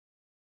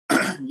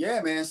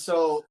 Yeah, man.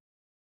 So,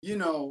 you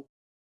know,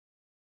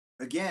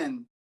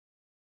 again,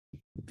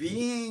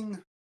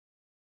 being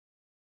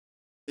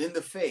in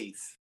the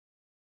faith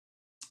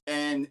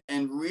and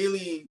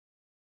really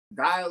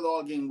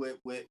dialoguing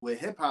with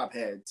hip hop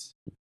heads,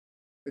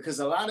 because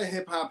a lot of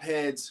hip hop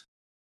heads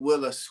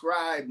will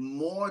ascribe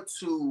more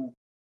to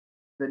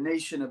the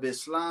Nation of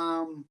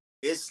Islam,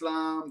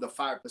 the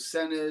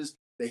 5%ers,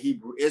 the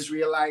Hebrew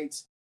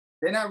Israelites.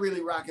 They're not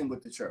really rocking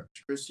with the church.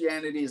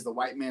 Christianity is the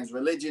white man's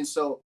religion.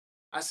 So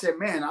I said,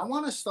 man, I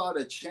want to start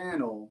a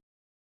channel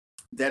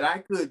that I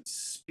could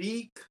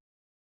speak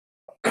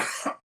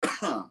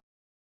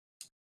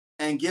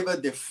and give a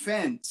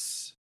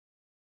defense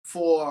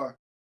for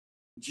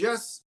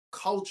just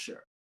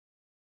culture.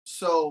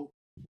 So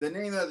the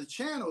name of the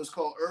channel is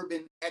called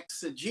Urban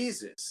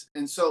Exegesis.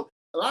 And so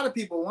a lot of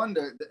people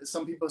wonder,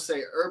 some people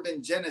say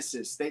urban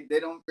genesis. They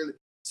don't really.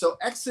 So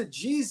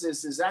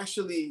exegesis is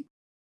actually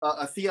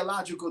a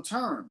theological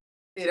term.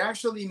 It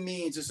actually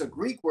means, it's a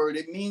Greek word.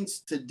 It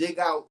means to dig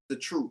out the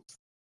truth,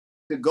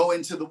 to go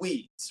into the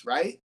weeds,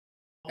 right?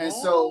 And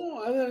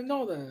so, I didn't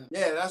know that.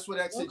 yeah, that's what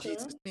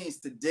exegesis means,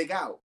 to dig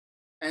out.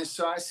 And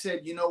so I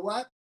said, you know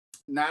what?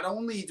 Not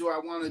only do I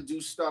want to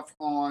do stuff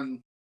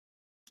on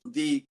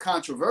the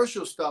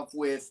controversial stuff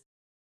with,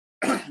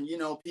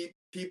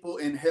 people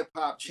in hip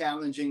hop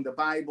challenging the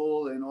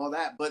Bible and all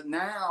that, but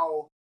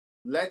now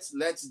let's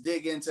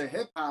dig into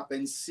hip hop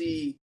and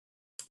see,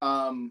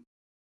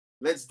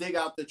 let's dig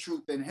out the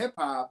truth in hip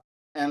hop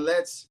and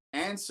let's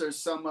answer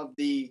some of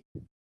the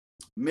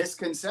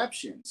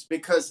misconceptions,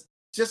 because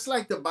just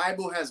like the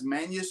Bible has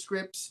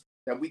manuscripts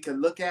that we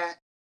can look at,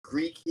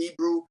 Greek,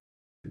 Hebrew,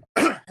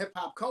 hip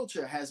hop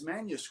culture has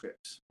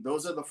manuscripts.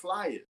 Those are the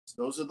flyers.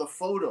 Those are the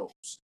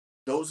photos.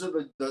 Those are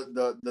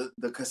the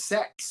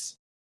cassettes.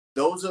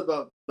 Those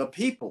are the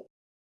people.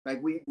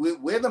 Like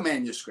we're the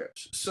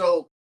manuscripts.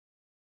 So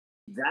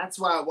that's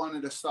why I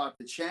wanted to start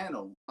the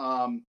channel.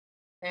 And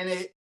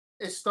it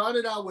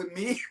started out with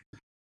me.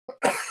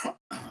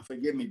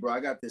 Forgive me, bro.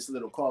 I got this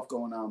little cough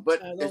going on. But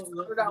it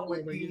started out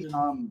with me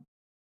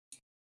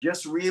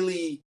just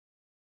really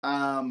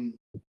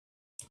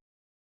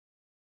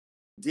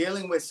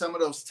dealing with some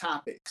of those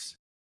topics.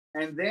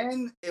 And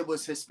then it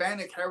was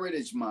Hispanic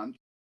Heritage Month.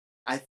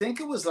 I think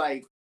it was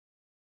like,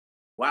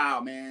 wow,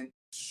 man,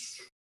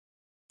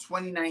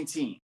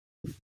 2019.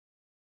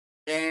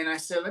 And I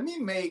said, let me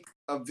make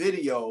a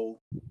video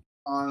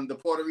on the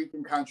Puerto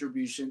Rican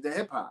contribution to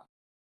hip hop.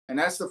 And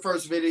that's the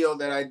first video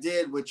that I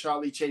did with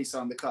Charlie Chase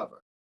on the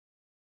cover.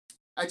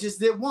 I just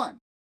did one.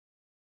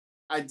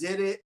 I did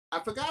it. I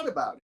forgot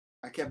about it.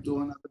 I kept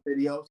doing other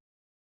videos.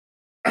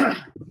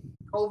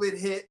 COVID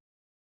hit.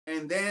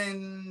 And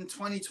then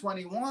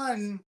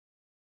 2021,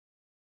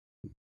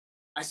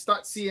 I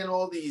start seeing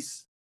all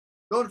these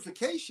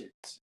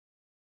notifications.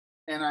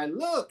 And I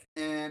look,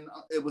 and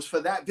it was for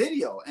that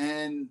video.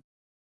 And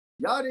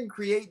y'all didn't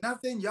create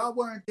nothing. Y'all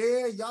weren't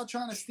there. Y'all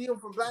trying to steal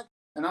from Black.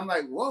 And I'm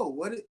like, whoa,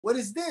 what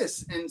is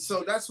this? And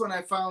so that's when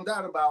I found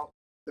out about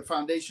the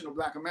Foundation of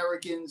Black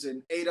Americans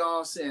and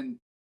ADOS.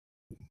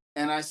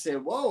 And I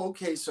said, whoa,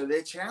 okay, so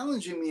they're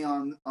challenging me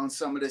on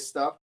some of this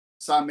stuff.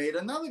 So I made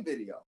another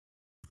video.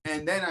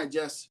 And then I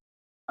just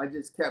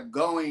kept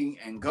going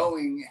and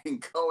going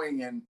and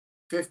going. And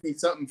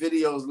 50-something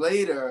videos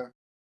later,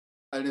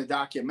 and a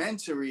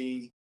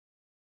documentary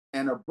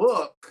and a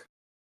book,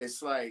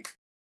 it's like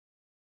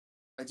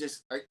I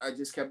just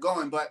kept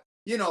going. But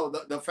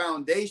the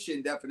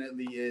foundation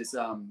definitely is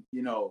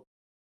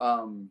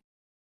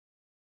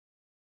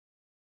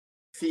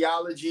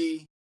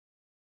theology,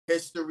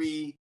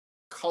 history,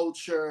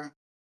 culture,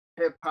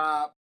 hip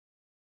hop,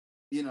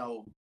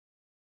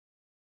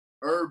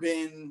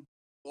 urban,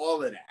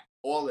 all of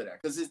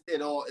that, because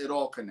it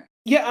all connects.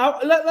 Yeah,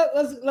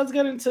 let's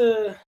get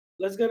into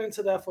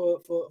that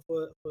for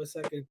a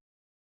second.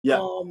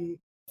 Yeah.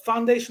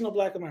 Foundational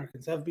Black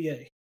Americans,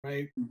 FBA,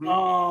 right?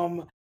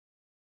 Mm-hmm.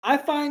 I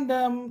find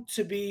them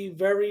to be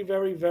very,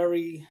 very,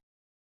 very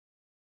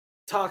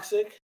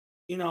toxic,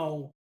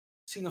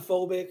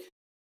 xenophobic.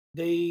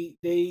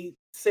 They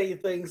say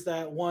things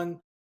that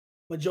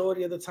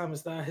majority of the time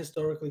is not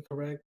historically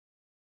correct.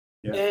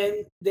 Yeah.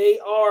 And they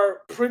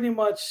pretty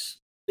much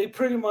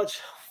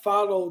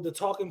follow the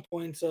talking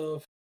points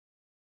of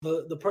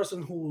the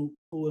person who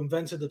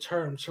invented the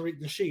term,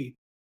 Tariq Nasheed.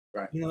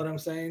 Right. You know what I'm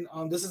saying?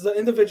 This is an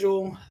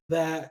individual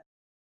that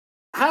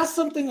has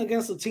something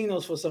against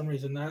Latinos for some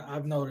reason.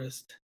 I've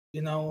noticed.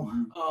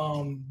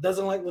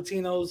 Doesn't like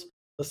Latinos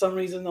for some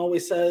reason.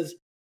 Always says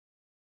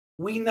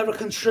we never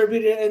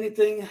contributed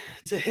anything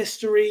to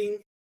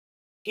history.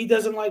 He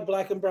doesn't like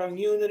Black and Brown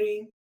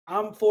unity.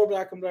 I'm for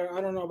Black and Brown.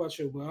 I don't know about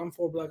you, but I'm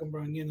for Black and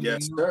Brown unity.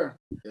 Yes, sir.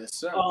 Yes,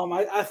 sir.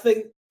 I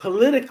think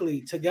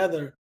politically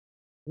together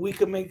we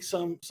could make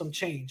some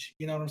change.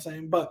 You know what I'm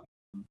saying? But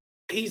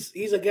he's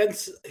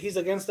against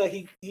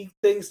that. He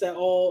thinks that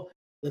all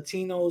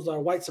Latinos are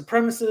white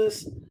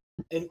supremacists,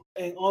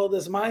 and all of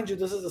this. Mind you,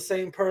 this is the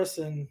same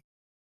person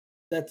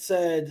that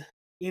said,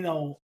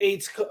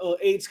 AIDS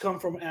come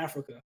from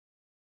Africa.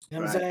 You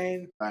know what I'm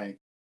saying? Right.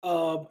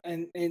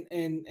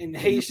 And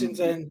Haitians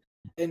and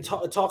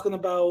talking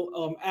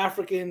about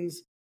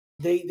Africans,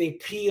 they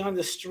pee on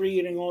the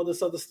street and all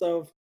this other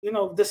stuff.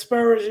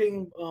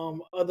 Disparaging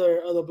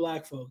other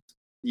black folks.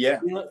 Yeah.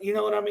 You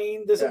know what I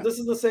mean? This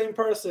is the same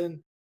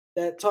person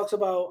that talks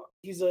about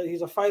he's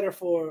a fighter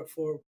for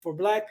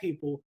black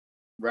people,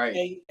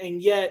 right?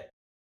 And yet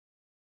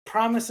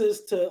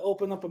promises to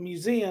open up a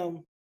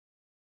museum,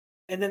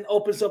 and then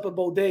opens up a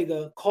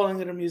bodega,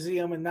 calling it a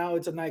museum, and now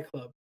it's a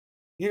nightclub.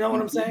 You know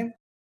what I'm saying?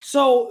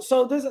 So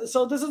this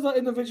is an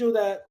individual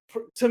that,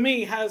 to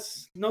me,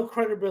 has no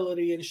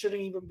credibility and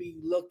shouldn't even be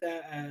looked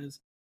at as,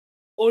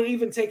 or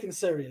even taken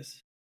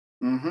serious.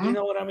 You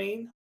know what I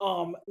mean?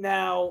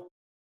 Now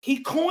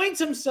he coins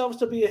himself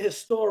to be a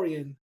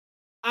historian.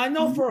 I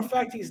know for a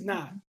fact he's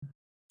not.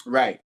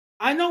 Right.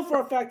 I know for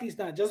a fact he's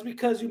not. Just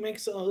because you make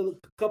a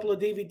couple of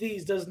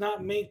DVDs does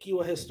not make you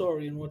a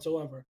historian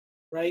whatsoever,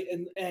 right?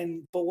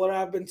 And for what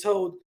I've been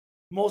told,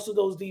 most of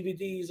those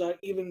DVDs are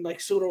even like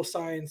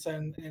pseudoscience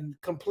and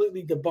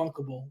completely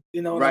debunkable.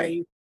 You know what I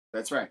mean?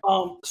 That's right.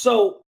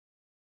 So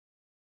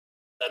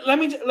let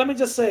me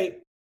just say,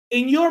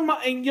 in your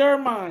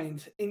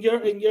mind, in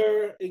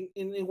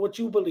what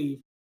you believe,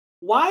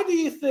 why do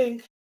you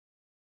think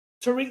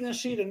Tariq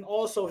Nasheed and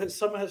also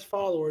some of his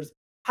followers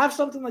have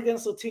something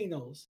against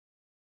Latinos?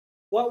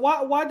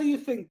 Why do you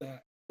think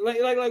that?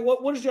 Like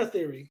what is your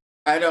theory?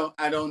 I don't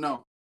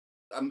know.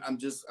 I'm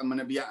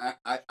gonna be.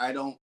 I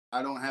don't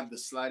have the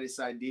slightest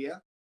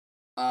idea.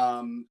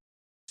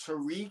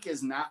 Tariq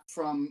is not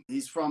from.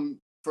 He's from,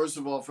 first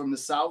of all, from the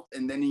South,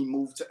 and then he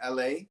moved to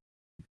LA,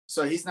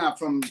 so he's not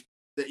from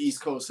the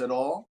East Coast at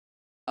all.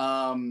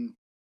 And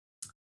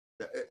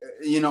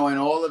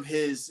all of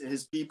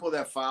his people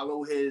that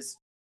follow his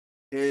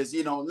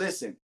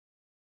listen.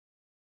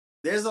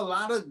 There's a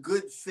lot of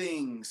good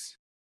things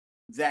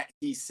that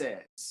he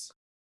says,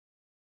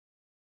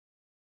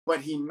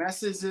 but he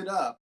messes it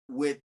up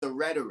with the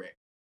rhetoric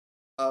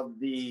of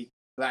the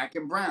black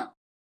and brown,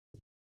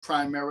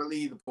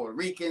 primarily the Puerto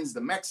Ricans,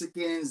 the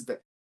Mexicans, the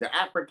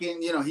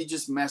African. He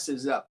just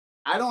messes up.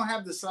 I don't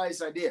have the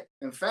slightest idea.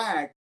 In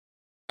fact,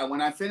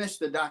 when I finished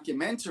the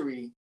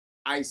documentary,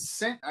 I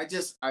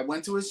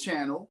went to his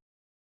channel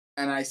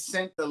and I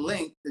sent the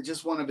link to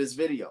just one of his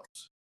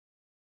videos.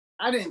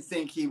 I didn't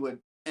think he would,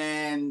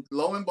 and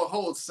lo and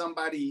behold,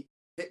 somebody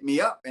hit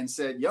me up and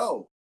said,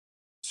 "Yo,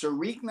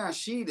 Tariq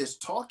Nasheed is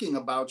talking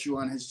about you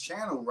on his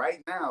channel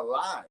right now,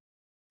 live.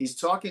 He's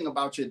talking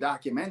about your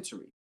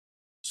documentary."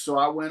 So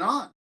I went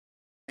on,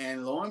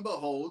 and lo and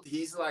behold,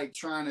 he's like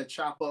trying to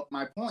chop up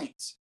my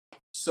points.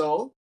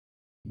 So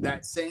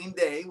that same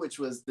day, which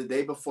was the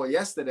day before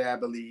yesterday, I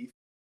believe,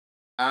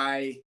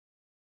 I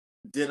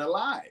did a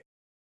live,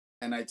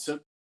 and I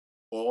took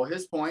all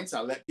his points.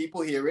 I let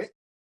people hear it,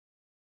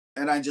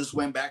 and I just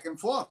went back and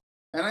forth.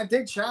 And I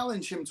did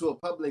challenge him to a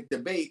public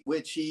debate,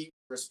 which he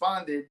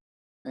responded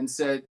and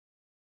said,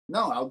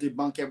 "No, I'll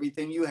debunk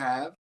everything you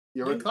have.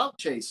 You're a clout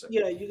chaser."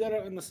 Yeah, you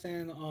gotta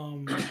understand.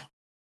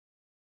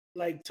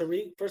 Like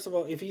Tariq, first of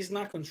all, if he's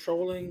not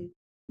controlling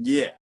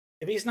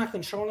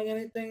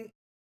anything,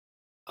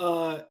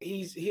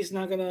 he's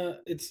not gonna.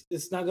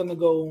 It's not gonna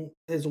go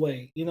his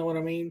way. You know what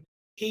I mean?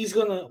 He's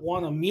gonna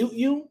want to mute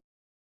you.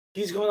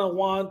 He's gonna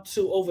want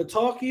to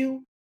overtalk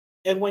you,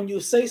 and when you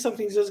say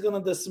something, he's just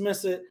gonna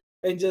dismiss it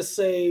and just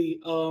say,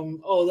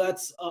 "Oh,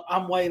 that's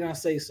I'm white and I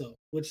say so,"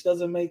 which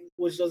doesn't make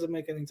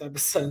any type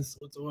of sense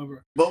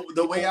whatsoever. But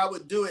the way I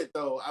would do it,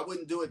 though, I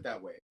wouldn't do it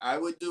that way. I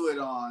would do it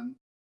on,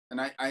 and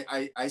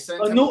I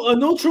sent him a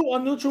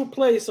neutral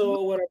place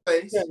or whatever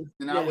place,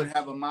 and I would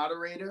have a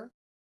moderator.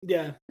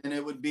 Yeah, and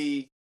it would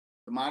be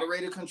the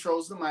moderator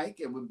controls the mic.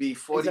 It would be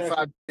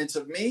 45 minutes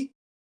of me,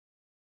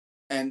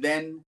 and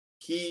then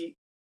he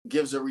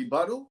gives a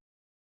rebuttal.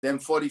 Then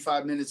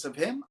 45 minutes of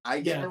him. I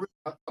give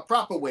a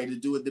proper way to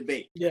do a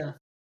debate. Yeah.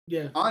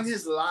 On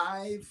his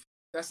live,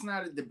 that's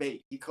not a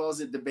debate. He calls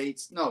it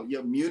debates. No,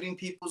 you're muting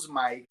people's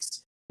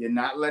mics. You're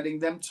not letting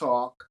them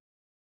talk.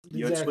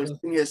 You're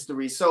twisting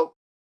history. So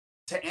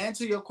to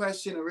answer your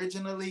question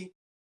originally,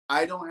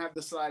 I don't have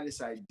the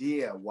slightest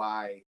idea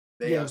why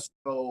they are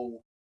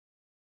so,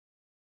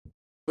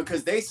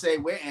 because they say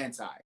we're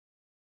anti.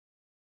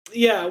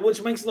 Yeah,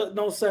 which makes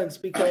no sense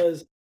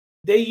because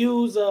they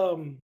use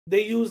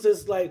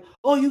this like,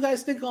 "Oh, you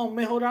guys think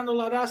mejorando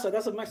la raza."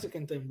 That's a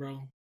Mexican thing,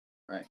 bro.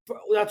 Right.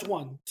 That's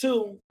one.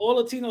 Two,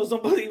 all Latinos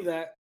don't believe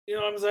that. You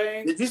know what I'm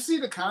saying? Did you see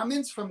the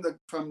comments from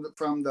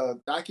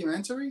the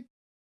documentary?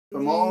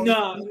 No,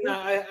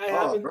 I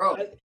haven't. Bro.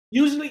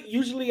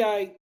 Usually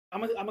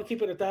I'm gonna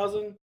keep it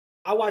 1,000.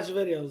 I watch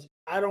videos.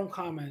 I don't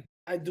comment.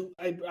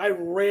 I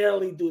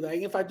rarely do that.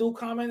 And if I do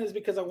comment, it's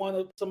because I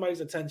wanted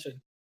somebody's attention.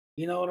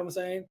 You know what I'm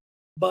saying?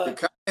 But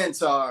the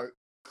comments are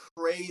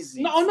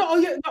crazy.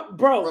 No,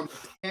 bro.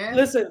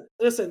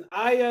 Listen.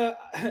 I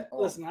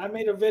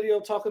made a video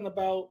talking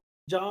about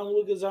John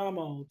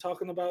Leguizamo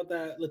talking about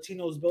that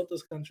Latinos built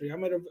this country. I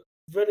made a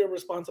video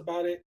response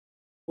about it.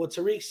 What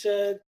Tariq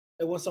said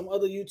and what some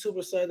other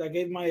YouTuber said, I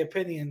gave my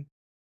opinion.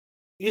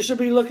 You should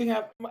be looking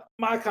at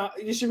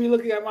you should be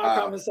looking at my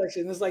comment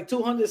section. It's like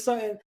 200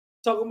 something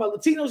talking about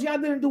Latinos. Y'all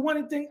didn't do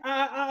anything.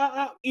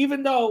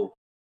 Even though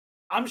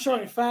I'm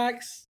showing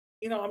facts,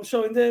 I'm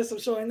showing this, I'm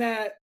showing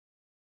that.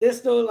 They're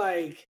still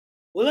like,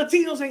 well,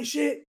 Latinos ain't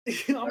shit. I'm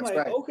That's like,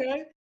 right.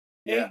 okay.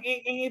 Yeah. And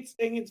it's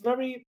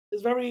very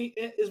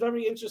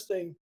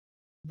interesting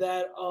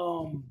that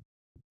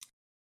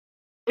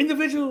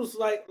individuals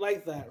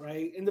like that,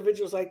 right?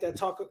 Individuals like that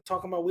talking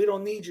about we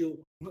don't need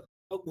you.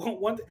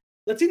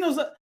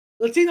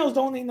 Latinos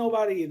don't need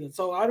nobody either.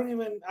 So I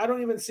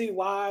don't even see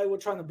why we're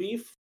trying to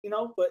beef,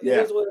 but it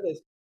is what it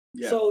is.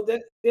 Yeah. So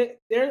that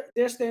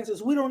their stance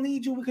is we don't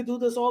need you. We could do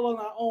this all on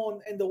our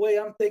own. And the way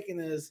I'm thinking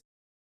is,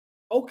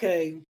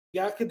 okay,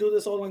 y'all could do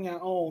this all on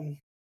your own.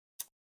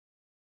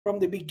 From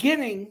the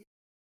beginning,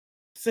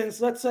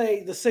 since let's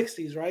say the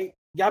 60s, right?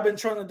 Y'all been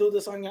trying to do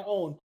this on your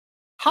own.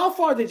 How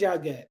far did y'all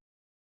get?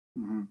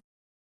 Mm-hmm.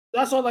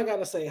 That's all I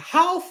gotta say.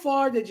 How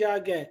far did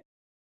y'all get?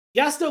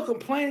 Y'all still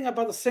complaining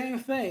about the same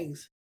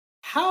things.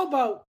 How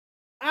about,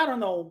 I don't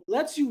know,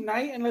 let's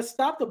unite and let's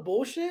stop the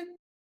bullshit?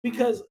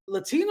 Because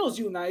Latinos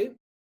unite.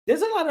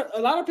 There's a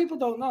lot of people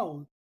don't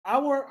know.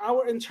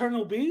 Our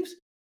internal beefs,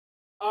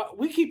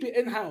 we keep it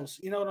in house.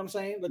 You know what I'm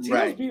saying?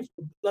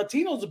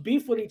 Latinos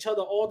beef with each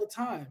other all the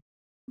time.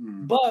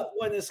 But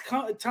when it's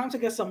time to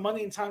get some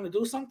money and time to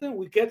do something,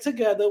 we get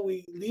together,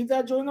 we leave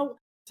that joint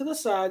to the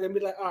side and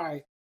be like, all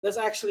right, let's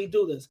actually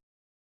do this.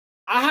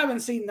 I haven't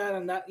seen none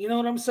of that. You know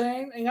what I'm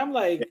saying? And I'm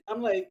like,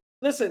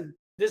 listen,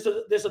 there's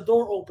a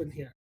door open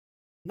here.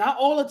 Not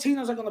all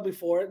Latinos are gonna be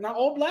for it. Not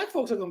all Black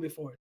folks are gonna be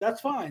for it. That's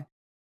fine.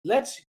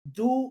 Let's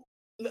do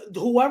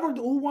whoever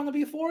who want to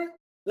be for it.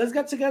 Let's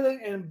get together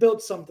and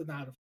build something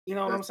out of it. You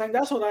know what I'm saying?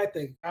 That's what I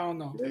think. I don't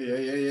know.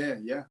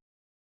 Yeah.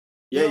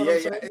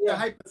 It's a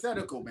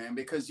hypothetical, man,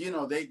 because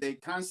they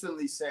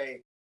constantly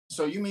say.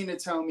 So you mean to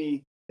tell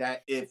me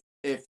that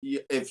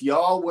if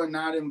y'all were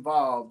not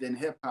involved in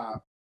hip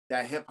hop,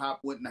 that hip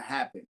hop wouldn't have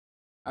happened?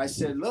 I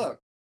said, look,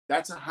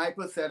 that's a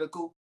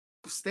hypothetical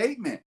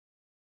statement.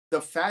 The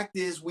fact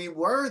is, we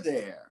were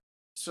there.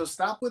 So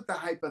stop with the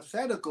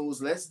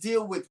hypotheticals. Let's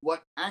deal with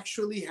what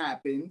actually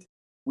happened.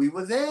 We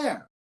were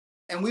there,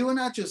 and we were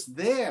not just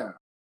there.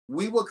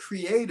 We were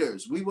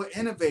creators. We were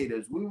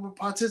innovators. We were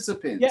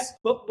participants. Yeah,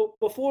 but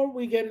before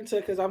we get into,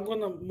 because I'm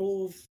gonna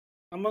move,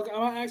 I'm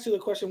gonna ask you the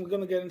question. We're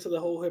gonna get into the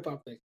whole hip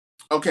hop thing.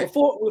 Okay.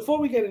 Before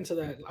we get into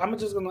that, I'm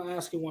just gonna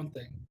ask you one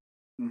thing.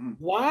 Mm-hmm.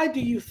 Why do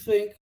you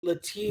think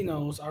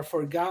Latinos are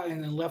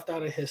forgotten and left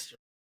out of history?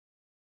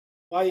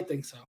 Why do you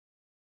think so?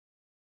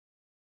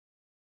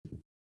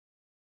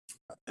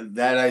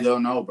 That I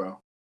don't know, bro.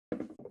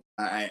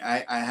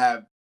 I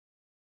have.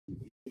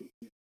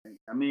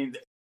 I mean,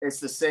 it's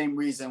the same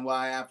reason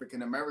why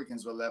African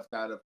Americans were left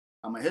out of.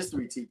 I'm a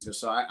history teacher,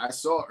 so I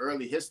saw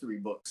early history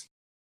books.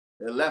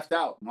 They're left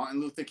out. Martin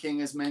Luther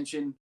King is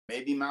mentioned,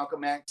 maybe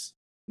Malcolm X.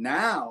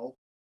 Now,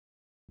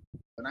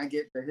 when I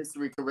get the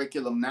history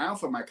curriculum now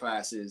for my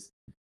classes,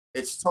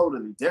 it's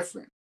totally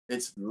different.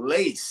 It's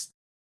laced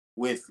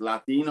with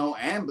Latino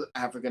and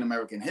African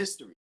American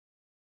history.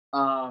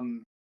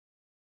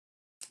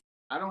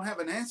 I don't have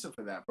an answer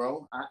for that,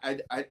 bro.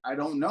 I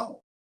don't know.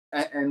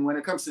 And when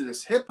it comes to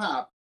this hip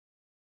hop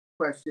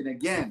question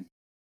again,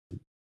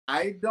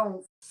 I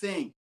don't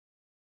think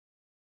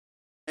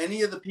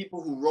any of the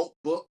people who wrote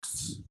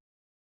books,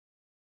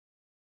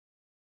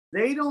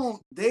 they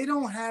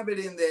don't have it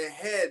in their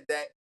head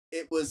that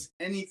it was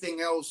anything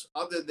else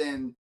other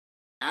than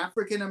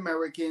African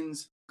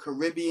Americans,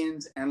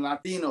 Caribbeans, and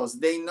Latinos.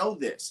 They know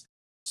this.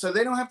 So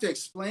they don't have to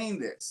explain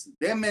this.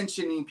 They're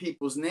mentioning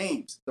people's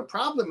names. The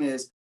problem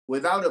is,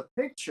 without a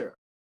picture,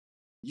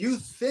 you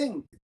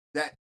think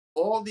that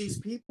all these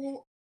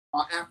people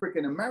are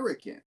African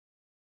American,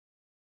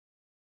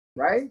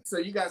 right? So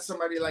you got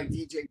somebody like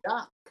DJ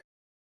Doc,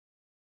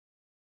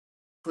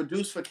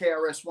 produced for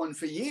KRS-One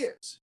for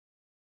years.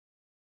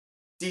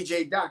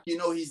 DJ Doc,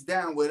 he's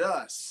down with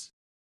us.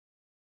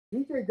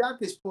 DJ Doc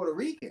is Puerto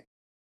Rican.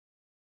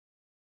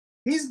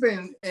 He's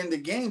been in the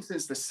game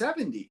since the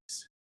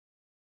 70s.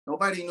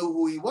 Nobody knew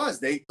who he was.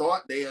 They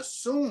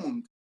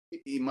assumed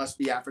he must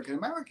be African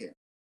American.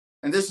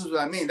 And this is what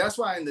I mean. That's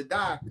why in the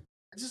doc,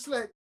 just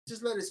let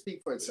it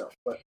speak for itself.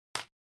 But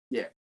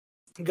yeah.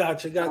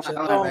 Gotcha. I don't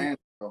have an answer.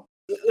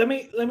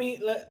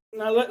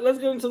 Let's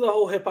get into the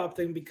whole hip hop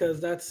thing, because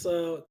that's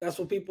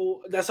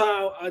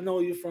how I know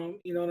you from.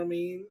 You know what I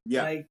mean?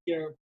 Yeah. Like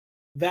your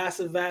vast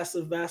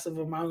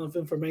amount of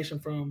information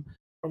from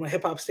a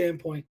hip hop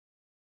standpoint.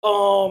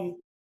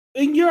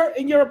 In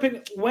your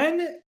opinion,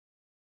 when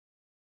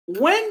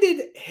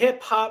did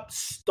hip hop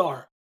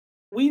start?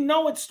 We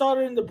know it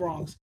started in the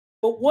Bronx,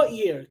 but what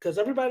year? Because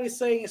everybody's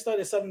saying it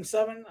started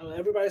 77.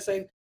 Everybody's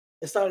saying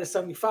it started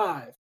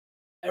 75.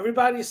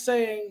 Everybody's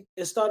saying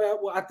it started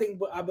at, well,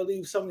 I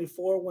believe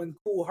 74 when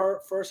Kool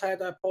Herc first had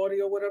that party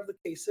or whatever the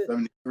case is.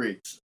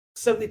 73.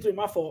 73,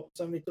 my fault.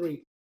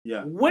 73.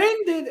 Yeah.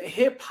 When did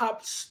hip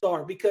hop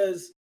start?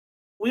 Because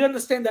we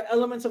understand the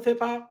elements of hip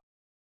hop,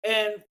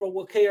 and for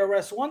what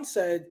KRS One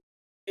said,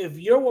 if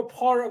you were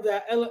part of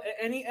that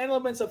any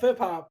elements of hip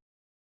hop,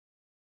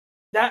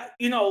 that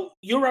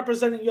you're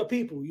representing your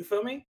people. You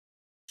feel me? Yeah.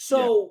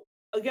 So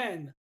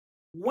again,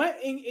 when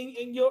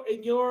in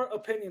your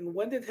opinion,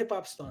 when did hip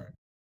hop start?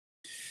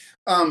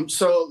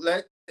 So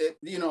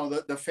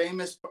the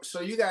famous.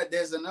 So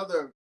there's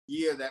another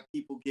year that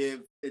people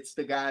give. It's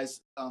the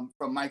guys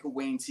from Michael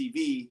Wayne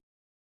TV,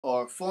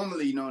 or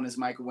formerly known as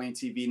Michael Wayne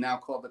TV, now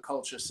called The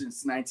Culture,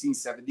 since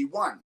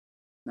 1971.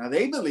 Now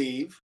they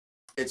believe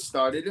it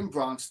started in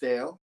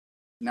Bronxdale,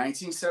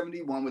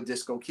 1971, with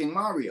Disco King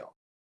Mario.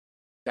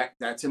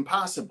 That's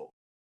impossible,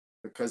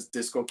 because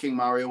Disco King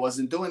Mario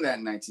wasn't doing that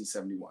in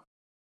 1971.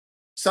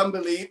 Some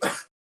believe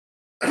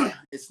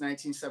it's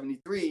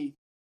 1973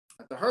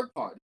 at the Hurt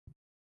Party.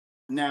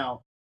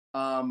 Now,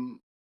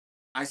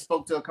 I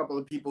spoke to a couple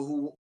of people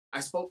who I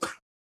spoke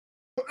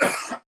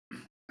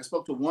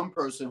to one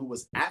person who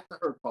was at the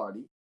Hurt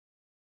Party,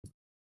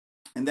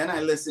 and then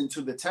I listened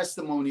to the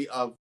testimony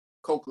of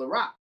Coke La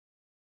Rock,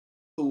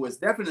 who was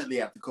definitely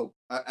at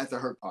the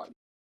Hurt Party,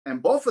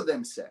 and both of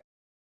them said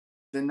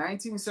the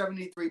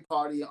 1973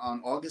 party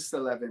on August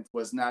 11th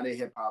was not a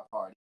hip hop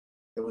party.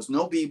 There was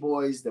no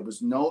B-boys, there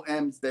was no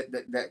M's.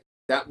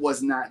 That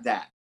was not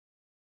that.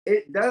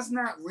 It does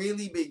not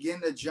really begin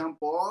to jump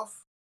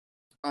off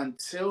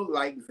until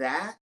late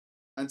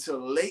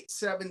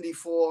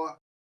 74,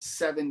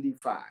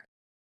 75.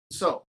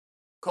 So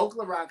Coke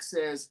La Rock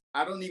says,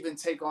 I don't even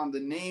take on the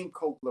name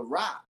Coke La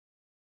Rock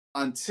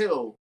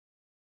until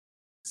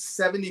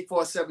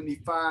 74,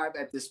 75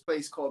 at this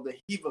place called the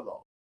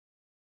Hivolo.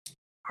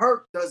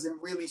 Herc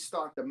doesn't really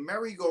start the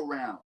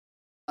merry-go-round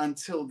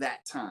until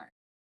that time,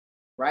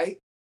 right?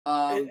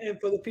 And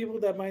for the people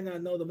that might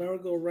not know, the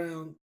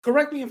merry-go-round,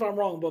 correct me if I'm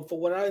wrong, but for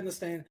what I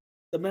understand,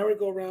 the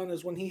merry-go-round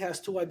is when he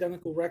has two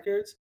identical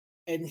records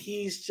and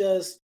he's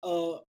just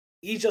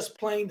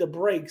playing the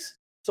breaks.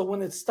 So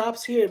when it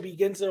stops here, it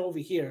begins over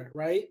here,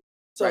 right?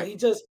 So right. he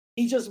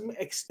just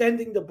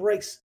extending the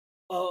breaks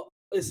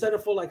instead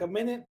of for like a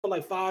minute, for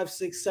like 5,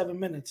 6, 7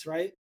 minutes,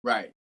 right?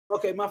 Right.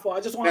 Okay, my fault.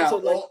 I just wanted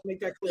to make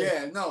that clear.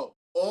 Yeah, no.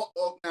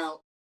 Now,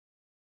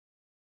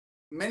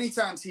 many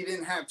times he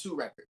didn't have two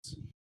records.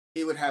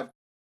 He would have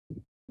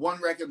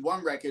one record,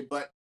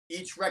 but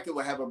each record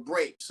would have a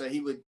break. So he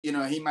would,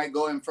 he might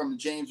go in from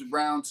James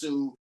Brown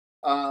to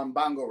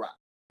Bongo Rock,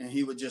 and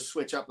he would just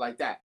switch up like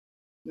that.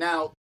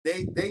 Now,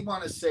 they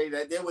want to say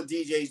that there were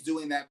DJs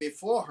doing that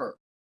before her.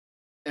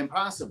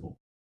 Impossible.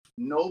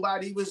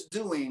 Nobody was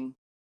doing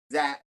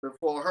that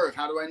before her.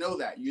 How do I know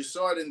that? You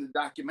saw it in the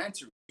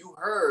documentary. You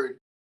heard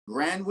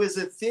Grand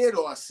Wizard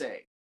Theodore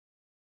say,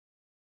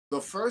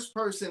 the first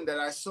person that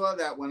I saw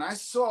that, when I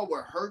saw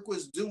what Herc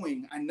was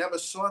doing, I never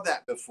saw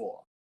that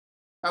before.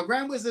 Now,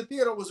 Grand Wizard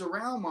Theodore was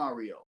around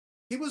Mario.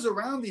 He was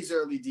around these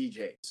early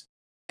DJs.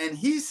 And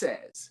he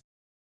says,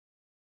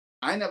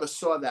 I never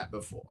saw that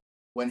before.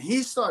 When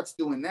he starts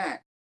doing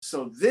that,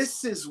 so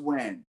this is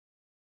when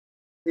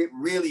it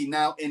really,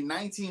 now in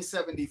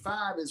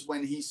 1975 is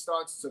when he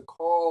starts to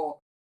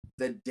call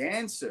the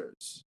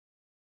dancers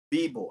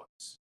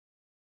B-boys.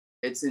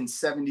 It's in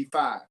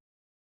 75.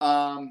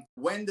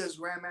 When does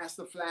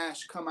Grandmaster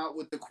Flash come out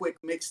with the quick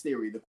mix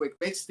theory? The quick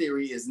mix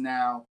theory is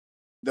now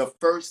the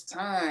first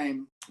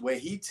time where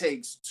he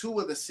takes two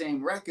of the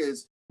same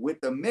records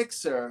with the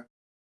mixer,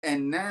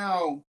 and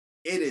now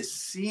it is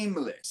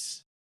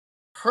seamless.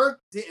 Herc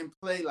didn't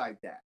play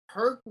like that.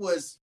 Herc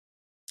was,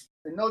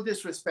 and no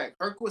disrespect,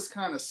 Herc was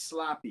kind of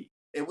sloppy.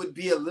 It would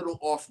be a little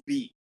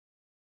offbeat.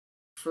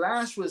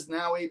 Flash was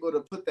now able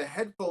to put the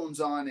headphones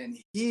on and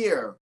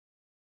hear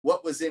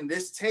what was in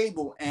this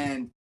table,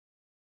 and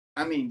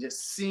I mean,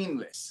 just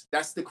seamless.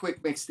 That's the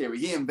quick mix theory.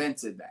 He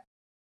invented that.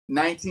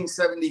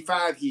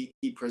 1975, he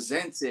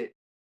presents it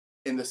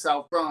in the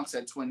South Bronx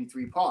at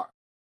 23 Park.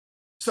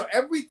 So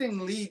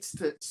everything leads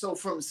to, so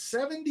from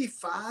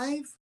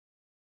 75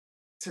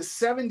 to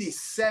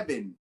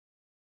 77,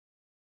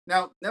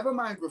 now, never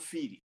mind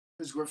graffiti,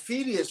 because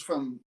graffiti is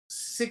from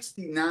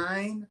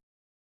 69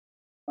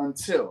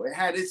 until it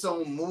had its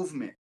own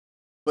movement,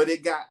 but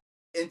it got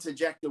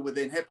interjected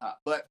within hip hop.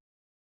 But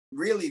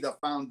really, the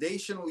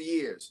foundational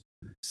years,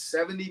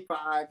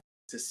 75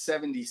 to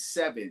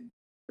 77,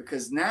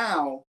 because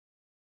now,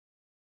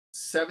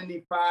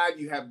 75,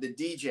 you have the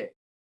DJ,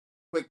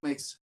 quick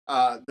mix,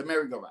 the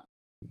merry-go-round.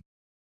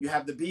 You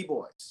have the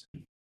B-boys.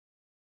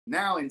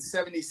 Now in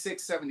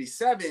 76,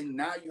 77,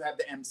 now you have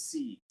the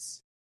MCs.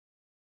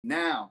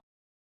 Now,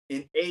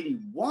 in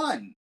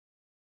 81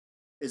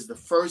 is the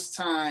first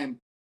time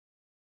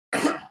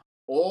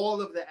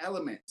all of the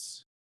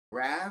elements,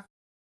 rap,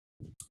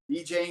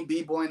 DJing,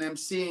 B-boy, and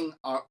MCing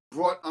are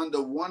brought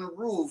under one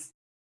roof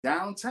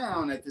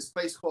downtown at this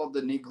place called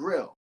the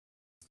Negril.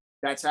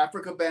 That's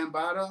Africa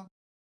Bambaataa.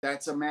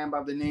 That's a man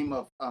by the name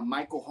of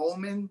Michael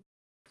Holman,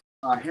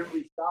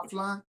 Henry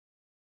Stofflan.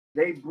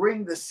 They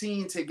bring the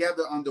scene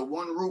together under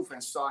one roof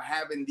and start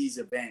having these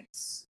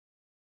events.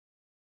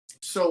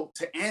 So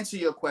to answer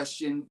your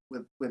question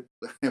with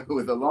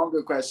with a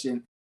longer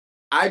question,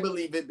 I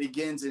believe it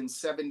begins in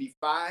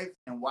 75.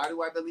 And why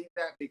do I believe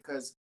that?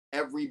 Because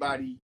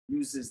everybody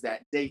uses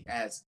that date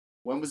as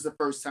when was the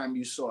first time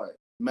you saw it?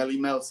 Melly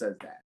Mel says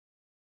that.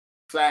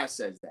 Flash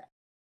says that.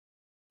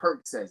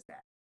 Perk says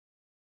that.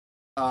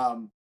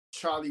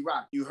 Charlie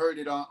Rock, you heard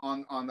it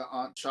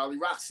on Charlie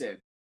Rock said,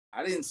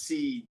 I didn't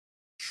see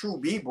true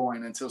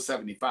b-boying until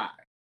 75.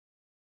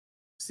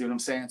 See what I'm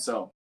saying?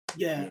 So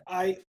Yeah,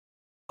 I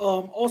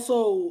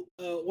also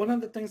one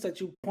of the things that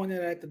you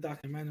pointed at the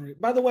documentary.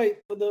 By the way,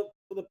 for the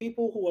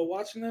people who are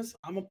watching this,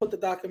 I'm gonna put the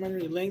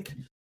documentary link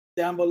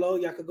down below.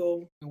 Y'all could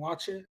go and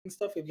watch it and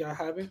stuff if y'all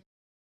haven't.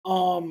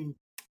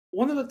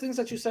 One of the things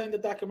that you said in the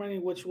documentary,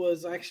 which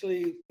was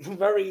actually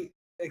very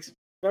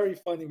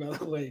funny, by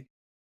the way,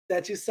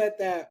 that you said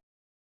that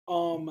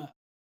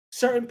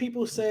certain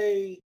people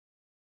say,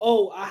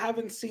 "Oh, I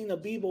haven't seen a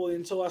b-boy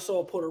until I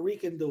saw a Puerto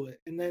Rican do it,"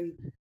 and then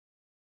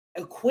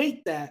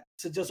equate that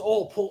to just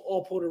all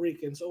Puerto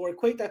Ricans, or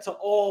equate that to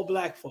all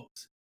black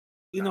folks.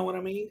 You know what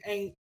I mean?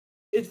 And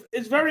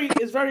it's very.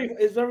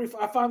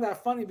 I found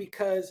that funny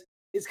because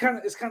it's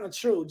kind of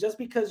true. Just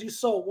because you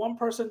saw one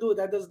person do it,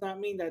 that does not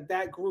mean that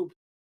that group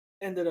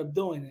ended up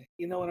doing it.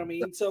 You know what I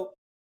mean? So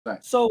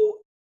right. so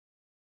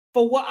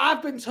for what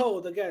I've been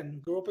told,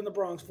 again, grew up in the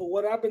Bronx. For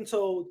what I've been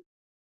told,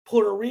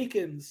 Puerto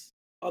Ricans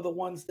are the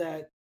ones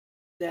that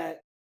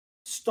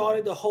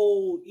started the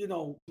whole,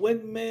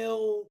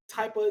 windmill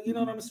type of, you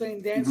know what I'm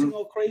saying, dancing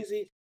all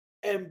crazy,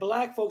 and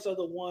black folks are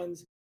the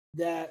ones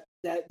that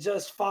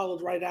just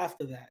followed right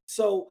after that.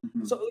 So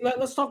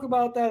let's talk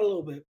about that a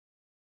little bit.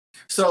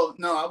 So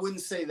no, I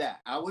wouldn't say that.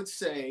 I would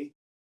say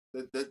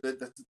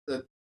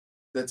the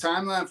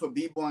timeline for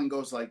b-boying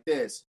goes like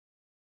this.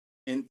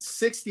 In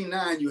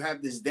 69, you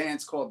have this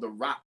dance called the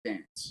rock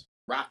dance,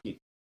 rocking.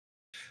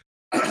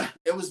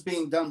 It was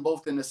being done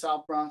both in the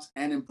South Bronx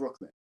and in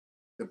Brooklyn.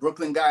 The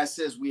Brooklyn guy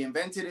says we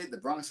invented it. The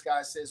Bronx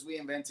guy says we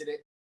invented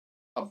it.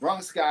 A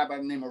Bronx guy by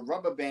the name of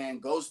Rubber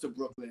Band goes to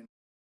Brooklyn,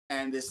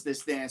 and this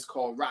dance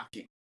called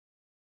rocking.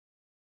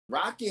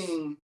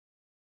 Rocking,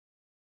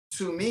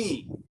 to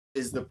me,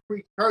 is the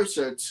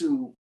precursor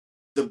to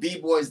the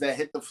b-boys that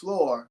hit the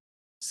floor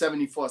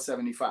 74,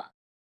 75.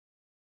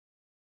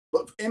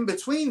 But in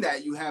between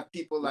that, you have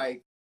people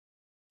like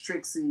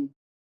Trixie,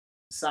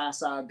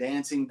 Sasa,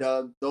 Dancing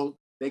Doug.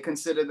 They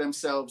consider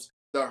themselves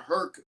the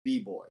Herc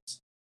b-boys.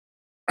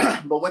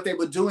 But what they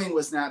were doing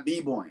was not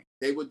b-boying.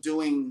 They were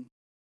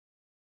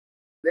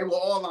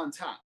all on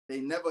top. They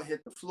never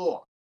hit the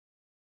floor.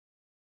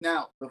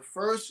 Now, the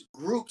first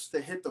groups to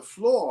hit the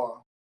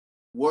floor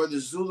were the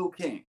Zulu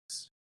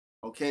Kings.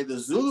 Okay, the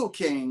Zulu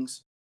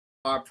Kings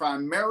are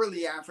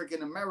primarily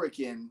African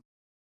American,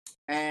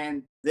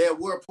 and there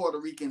were Puerto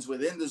Ricans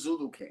within the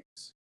Zulu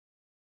Kings.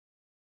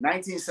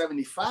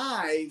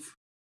 1975,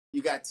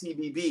 you got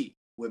TBB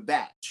with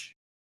Batch.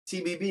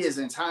 TBB is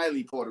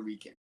entirely Puerto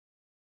Rican.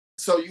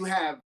 So you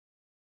have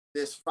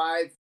this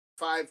five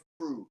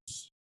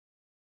crews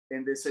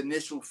in this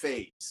initial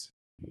phase,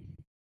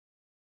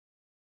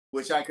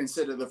 which I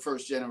consider the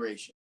first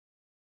generation.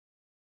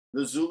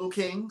 The Zulu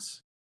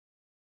Kings,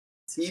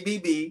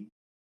 TBB.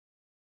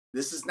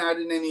 This is not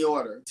in any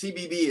order.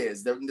 TBB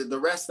is. The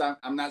rest,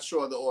 I'm not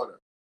sure of the order.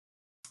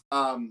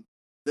 The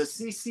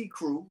CC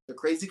crew, the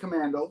Crazy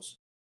Commandos,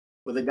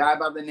 with a guy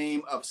by the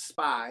name of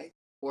Spy,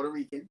 Puerto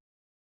Rican.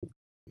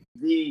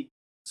 The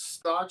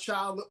Star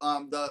Child,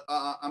 the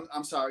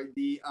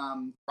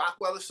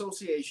Rockwell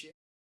Association,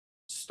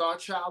 Star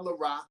Child La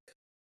Rock,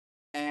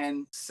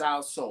 and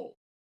South Soul.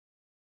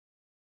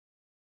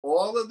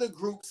 All of the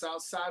groups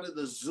outside of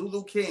the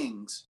Zulu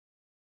Kings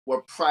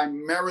were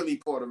primarily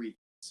Puerto Ricans.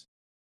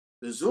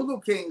 The Zulu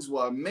Kings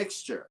were a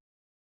mixture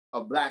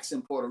of blacks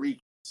and Puerto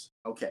Ricans.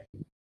 Okay,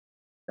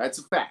 that's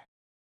a fact.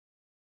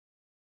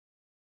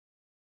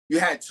 You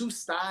had two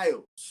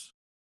styles.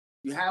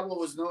 You had what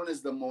was known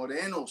as the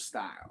Moreno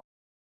style.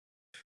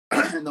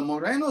 And the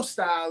Moreno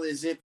style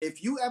is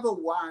if you ever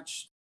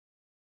watched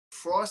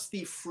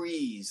Frosty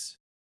Freeze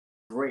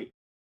break,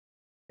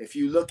 if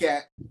you go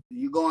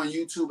on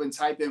YouTube and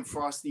type in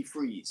Frosty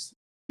Freeze,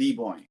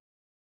 b-boying.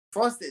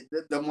 Frosty,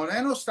 the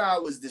Moreno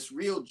style was this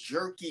real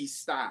jerky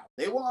style.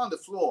 They were on the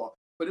floor,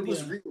 but it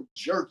was real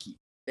jerky.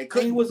 They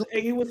couldn't.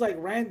 And it was like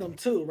random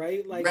too,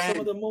 right? Like random.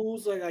 Some of the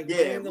moves like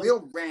random.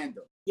 Real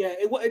random. Yeah,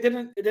 it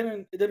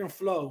didn't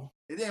flow.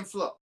 It didn't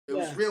flow. It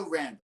was real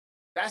random.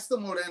 That's the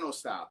Moreno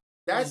style.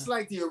 That's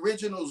like the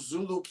original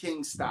Zulu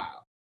King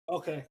style.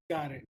 Okay,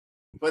 got it.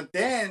 But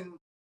then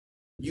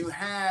you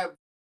have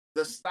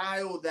the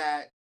style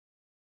that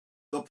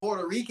the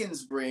Puerto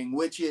Ricans bring,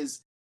 which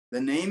is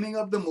the naming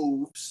of the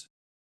moves.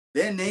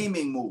 They're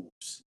naming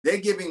moves. They're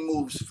giving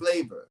moves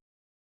flavor.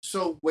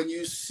 So when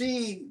you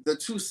see the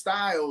two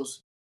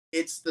styles,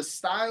 it's the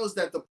styles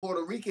that the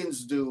Puerto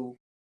Ricans do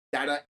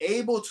that are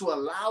able to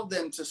allow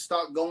them to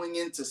start going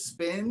into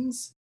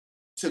spins,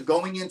 to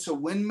going into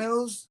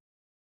windmills.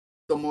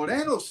 The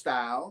Moreno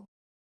style,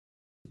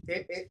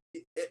 it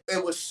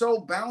was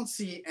so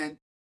bouncy, and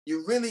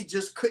you really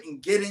just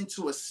couldn't get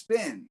into a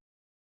spin.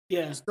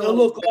 Yeah, So it'll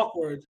look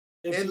awkward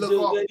if it you look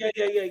do. awkward.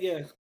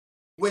 Yeah.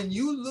 When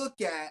you look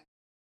at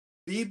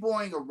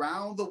b-boying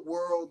around the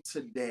world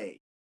today,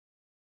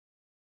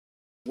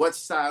 what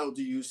style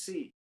do you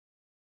see?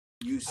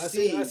 You I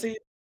see see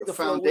the the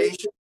flowing.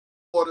 foundation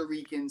Puerto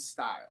Rican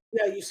style.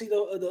 Yeah, you see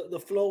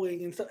the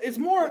flowing and stuff. It's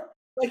more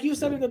like you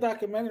said in the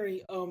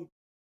documentary.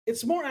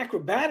 It's more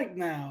acrobatic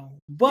now,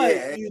 but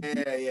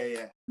Yeah,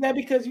 yeah. yeah,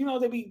 because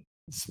they be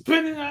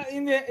spinning out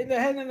in the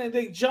head and then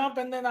they jump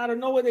and then out of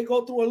nowhere they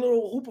go through a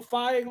little hoop of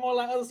fire and all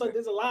that other stuff.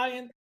 There's a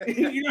lion.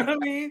 You know what I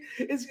mean?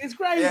 It's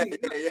Yeah, crazy.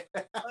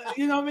 yeah.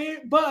 You know what I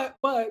mean? But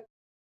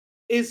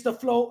it's the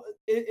flow.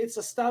 It's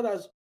a style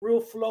that's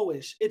real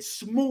flowish. It's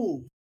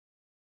smooth.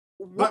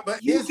 But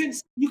here's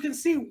You can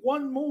see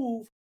one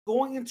move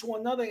going into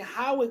another and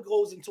how it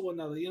goes into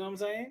another. You know what I'm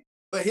saying?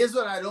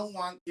 what I don't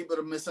want people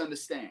to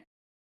misunderstand.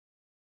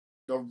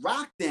 The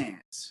rock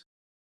dance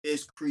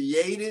is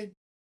created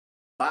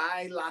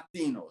by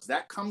Latinos.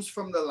 That comes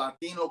from the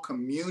Latino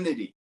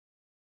community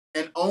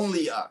and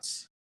only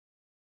us.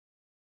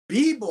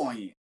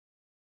 B-boying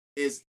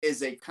is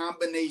a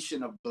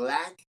combination of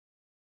Black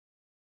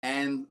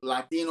and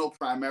Latino,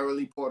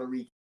 primarily Puerto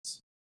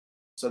Ricans.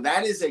 So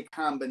that is a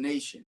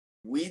combination.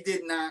 We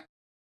did not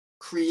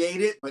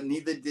create it, but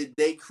neither did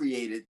they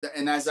create it.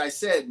 And as I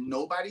said,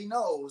 nobody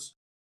knows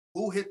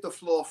who hit the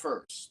floor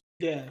first.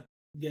 Yeah.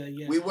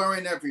 We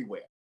weren't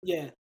everywhere.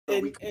 Yeah.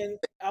 So And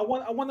I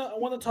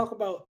want to talk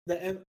about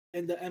the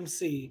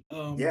MC.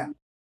 Yeah.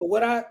 But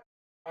what I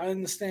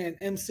understand,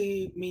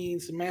 MC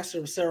means master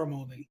of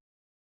ceremony.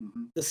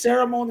 Mm-hmm. The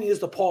ceremony is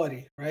the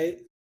party, right?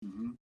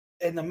 Mm-hmm.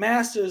 And the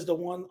master is the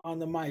one on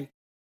the mic.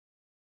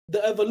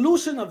 The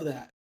evolution of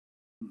that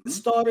Mm-hmm.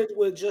 started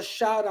with just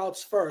shout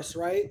outs first,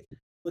 right?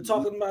 We're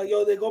talking about,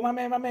 yo, they go, my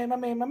man, all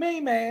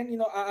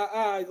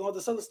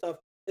this other stuff.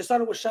 It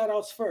started with shout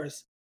outs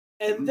first.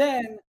 And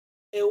then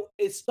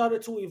it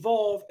started to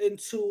evolve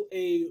into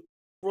a,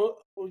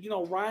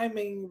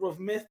 rhyming,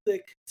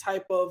 rhythmic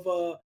type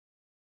of,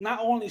 not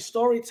only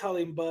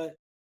storytelling, but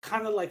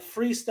kind of like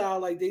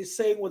freestyle, like they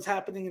saying what's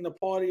happening in the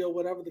party or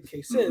whatever the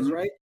case is,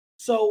 right?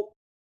 So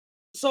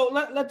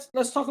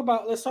let's talk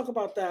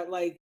about that.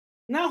 Like,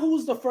 now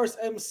who's the first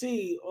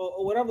MC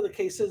or whatever the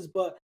case is,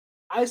 but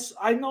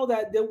I know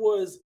that there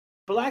was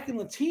Black and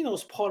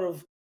Latinos part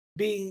of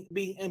being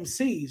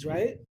MCs,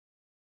 right?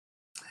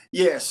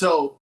 Yeah,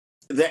 so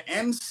the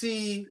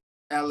MC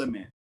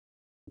element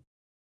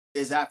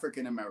is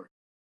African American.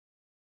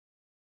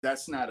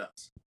 That's not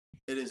us.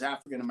 It is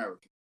African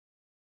American.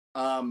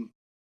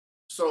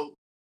 So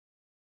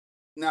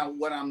now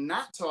what I'm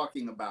not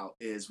talking about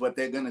is what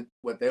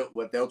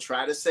they'll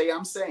try to say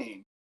I'm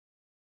saying.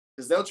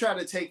 Because they'll try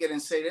to take it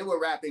and say they were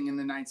rapping in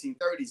the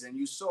 1930s, and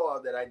you saw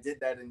that I did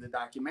that in the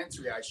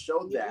documentary. I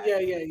showed that.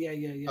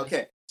 Yeah.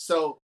 Okay,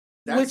 so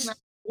that's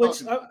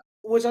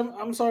which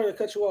I'm sorry to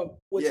cut you off,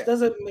 which Yeah.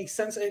 doesn't make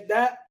sense.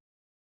 That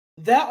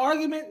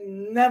argument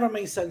never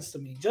made sense to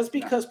me. Just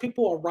because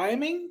people are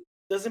rhyming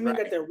doesn't mean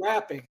that they're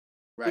rapping.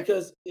 Right.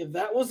 Because if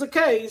that was the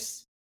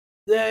case,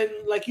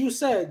 then like you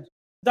said,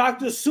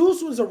 Dr.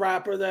 Seuss was a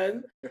rapper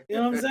then. You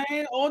know what I'm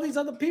saying? All these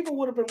other people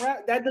would have been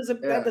rap. That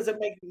doesn't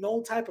make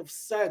no type of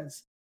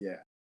sense. Yeah.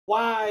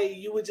 Why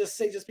you would just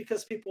say just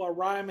because people are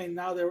rhyming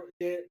now they're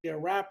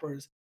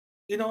rappers.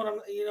 You know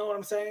what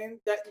I'm saying?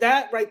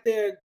 That right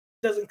there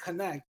doesn't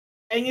connect.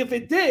 And if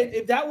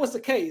that was the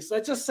case,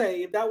 let's just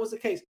say if that was the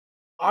case,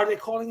 are they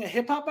calling it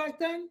hip hop back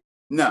then?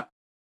 No.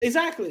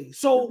 Exactly.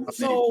 So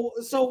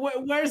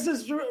where's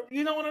this?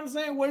 You know what I'm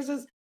saying? Where's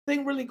this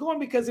thing really going?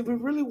 Because if we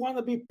really want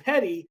to be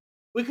petty,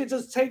 we could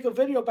just take a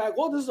video back.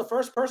 Well, this is the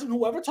first person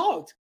who ever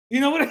talked. You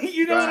know what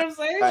I'm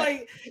saying?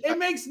 Like, it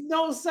makes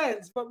no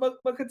sense. But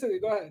continue.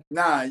 Go ahead.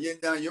 Nah,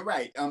 you're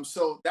right.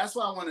 So that's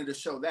why I wanted to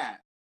show that,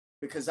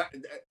 because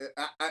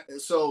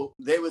so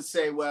they would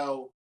say,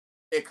 well,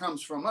 it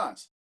comes from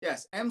us.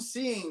 Yes,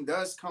 MCing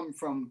does come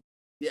from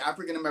the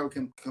African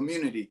American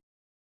community,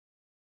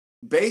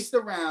 based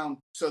around.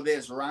 So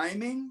there's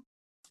rhyming,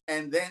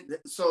 and then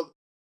so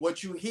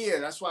what you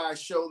hear. That's why I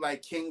show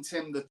like King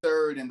Tim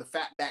III and the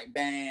Fatback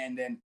Band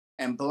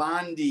and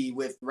Blondie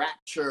with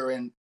Rapture,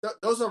 and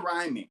those are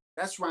rhyming.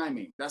 That's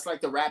rhyming. That's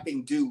like the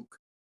rapping Duke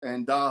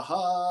and da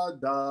ha.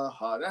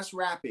 That's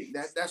rapping.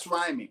 That's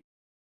rhyming.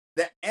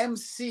 The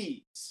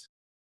MCs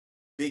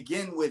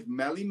begin with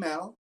Melly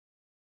Mel,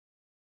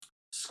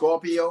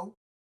 Scorpio,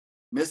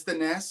 Mr.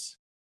 Ness,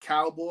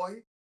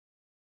 Cowboy,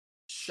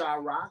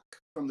 Sharrock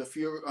from the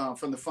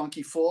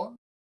Funky Four,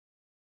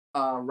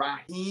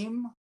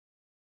 Raheem,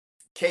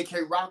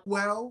 KK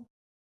Rockwell.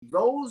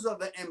 Those are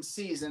the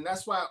MCs, and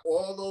that's why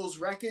all those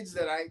records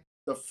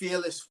the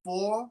Fearless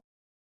Four,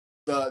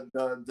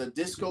 the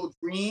Disco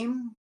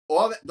Dream,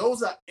 all that,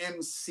 those are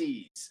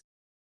MCs.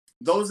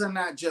 Those are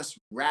not just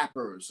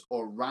rappers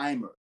or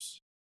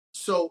rhymers.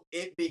 So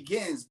it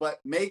begins, but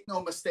make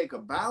no mistake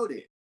about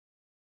it,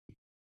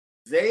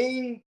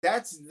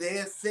 that's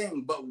their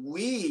thing. But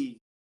we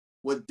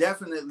were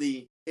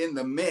definitely in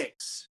the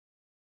mix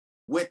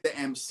with the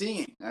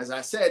MCing. As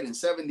I said, in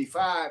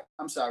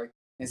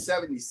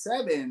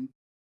 77,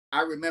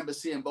 I remember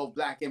seeing both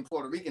black and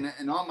Puerto Rican,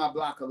 and on my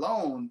block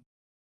alone,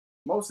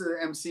 most of the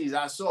MCs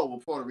I saw were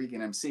Puerto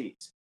Rican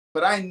MCs.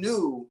 But I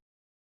knew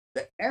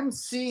the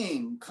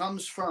MCing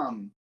comes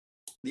from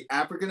the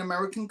African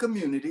American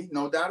community,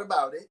 no doubt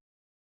about it.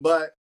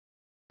 But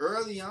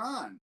early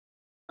on,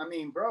 I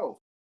mean, bro,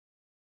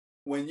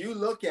 when you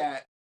look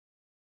at,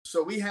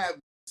 so we have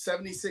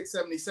 76,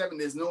 77,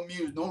 there's no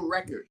music, no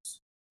records.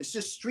 It's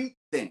just street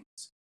things.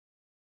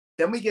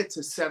 Then we get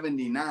to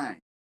 79.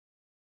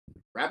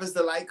 Rapper's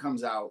Delight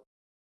comes out,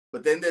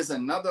 but then there's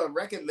another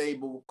record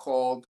label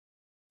called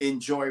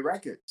Enjoy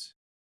Records.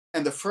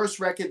 And the first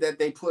record that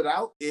they put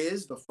out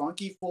is the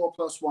Funky 4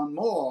 Plus One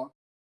More.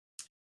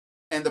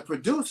 And the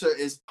producer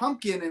is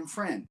Pumpkin and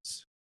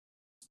Friends.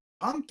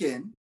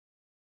 Pumpkin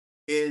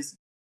is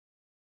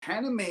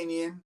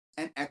Panamanian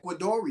and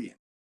Ecuadorian,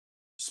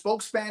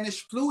 spoke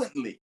Spanish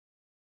fluently.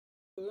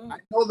 I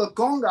know the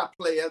conga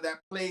player that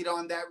played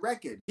on that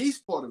record.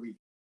 He's Puerto Rican.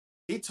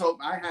 He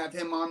told I have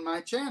him on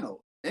my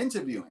channel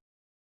interviewing.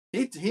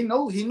 He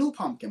knew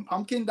Pumpkin.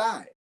 Pumpkin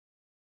died.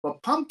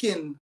 But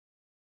Pumpkin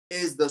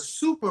is the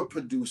super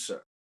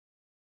producer.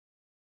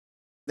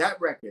 That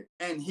record.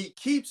 And he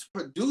keeps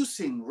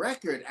producing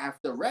record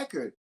after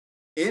record.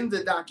 In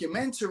the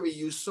documentary,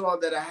 you saw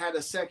that I had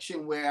a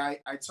section where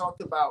I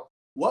talked about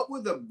what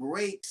were the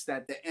breaks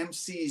that the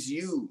MCs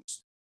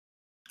used.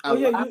 A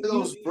lot of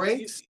those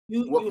breaks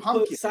were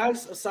Pumpkin.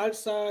 Put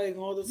side and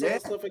all this other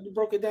stuff, and you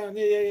broke it down.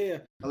 Yeah.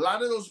 A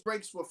lot of those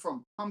breaks were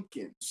from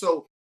Pumpkin.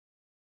 So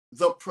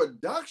the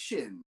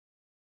production,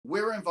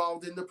 we're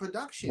involved in the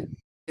production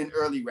in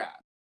early rap.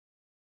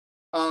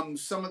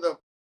 Some of the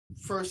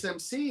first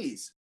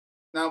MCs.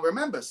 Now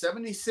remember,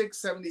 76,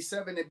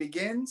 77, it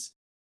begins.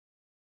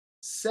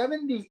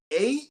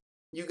 78,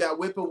 you got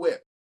Whip a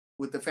Whip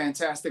with the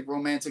Fantastic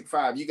Romantic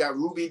Five. You got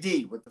Ruby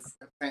D with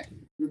the,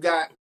 you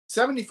got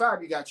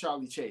 75, you got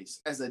Charlie Chase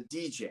as a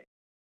DJ.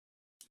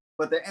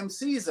 But the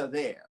MCs are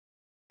there.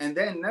 And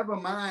then never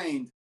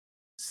mind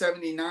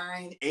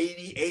 79,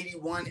 80,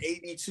 81,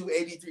 82,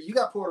 83. You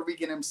got Puerto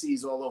Rican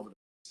MCs all over the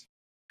place.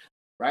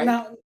 Right?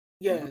 Now,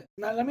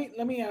 Now let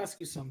me ask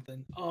you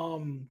something.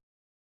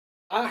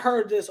 I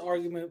heard this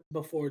argument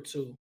before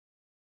too.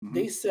 Mm-hmm.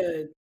 They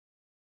said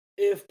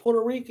if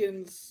Puerto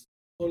Ricans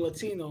or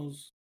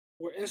Latinos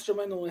were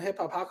instrumental in hip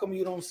hop, how come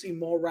you don't see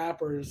more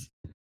rappers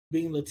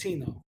being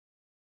Latino?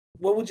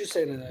 What would you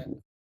say to that?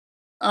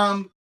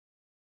 I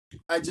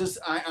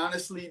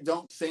honestly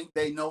don't think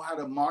they know how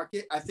to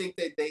market. I think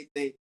that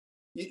they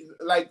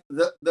like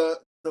the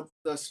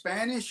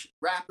Spanish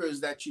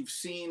rappers that you've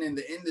seen in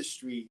the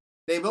industry,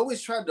 they've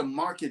always tried to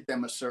market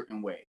them a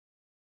certain way.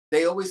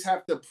 They always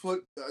have to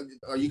put,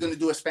 are you going to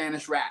do a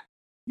Spanish rap?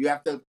 You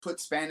have to put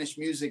Spanish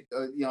music,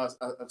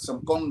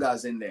 some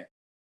congas in there.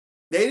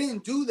 They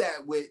didn't do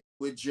that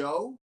with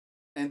Joe,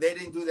 and they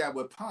didn't do that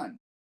with Pun.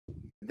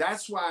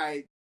 That's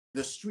why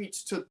the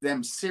streets took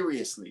them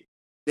seriously.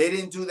 They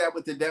didn't do that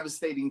with the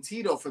devastating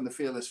Tito from the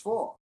Fearless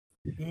Four.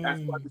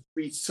 That's why the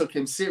streets took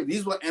him seriously.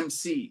 These were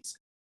MCs.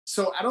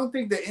 So I don't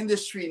think the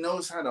industry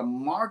knows how to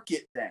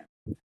market them.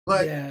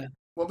 But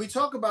when we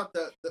talk about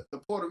the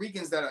Puerto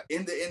Ricans that are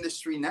in the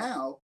industry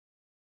now,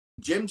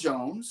 Jim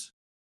Jones,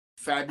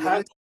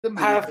 Fabulous.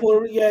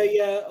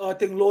 I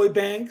think Lloyd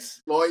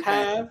Banks.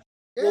 Banks.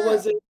 What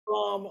was it?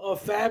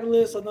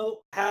 Fabulous. Another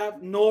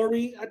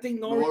Nori. I think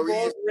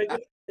Nori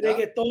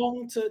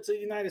reggaeton to the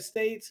United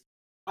States.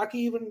 I can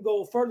even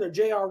go further.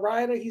 J.R.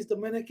 Ryder, he's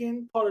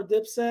Dominican, part of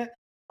Dipset.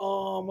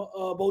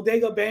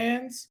 Bodega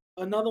Bands,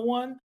 another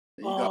one.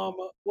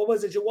 What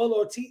was it? Joel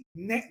Ortiz.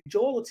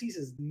 Joel Ortiz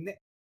is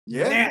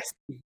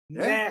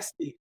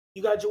nasty.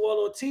 You got Joel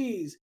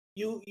Ortiz.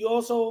 You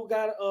also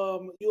got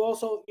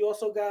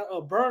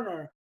a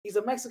Burner. He's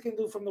a Mexican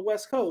dude from the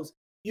West Coast.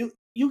 You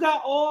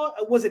got all,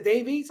 was it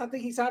Dave East? I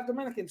think he's half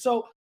Dominican.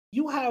 So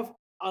you have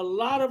a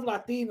lot of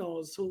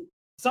Latinos who,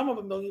 some of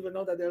them don't even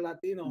know that they're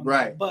Latino.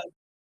 Right.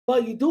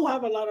 But you do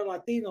have a lot of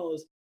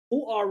Latinos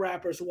who are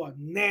rappers who are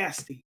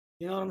nasty.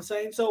 You know what I'm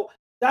saying? So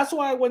that's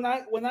why when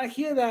I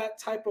hear that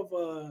type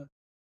of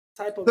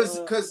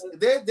because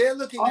they're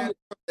looking at it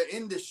from the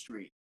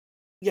industry.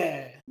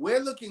 Yeah. We're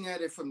looking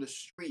at it from the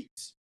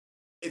streets.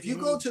 If you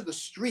go to the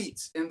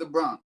streets in the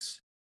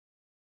Bronx,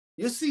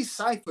 you see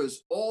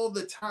ciphers all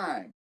the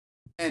time.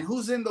 And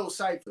who's in those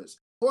ciphers?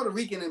 Puerto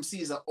Rican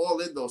MCs are all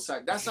in those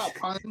ciphers. That's how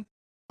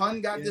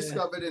Pun got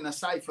discovered in a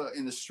cipher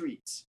in the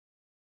streets.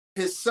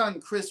 His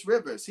son, Chris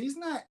Rivers, he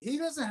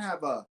doesn't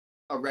have a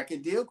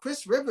record deal.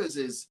 Chris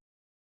Rivers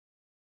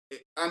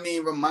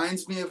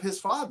reminds me of his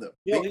father.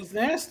 Yo, he's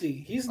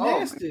nasty. He's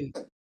nasty.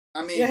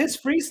 I mean, his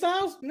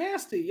freestyles,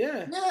 nasty,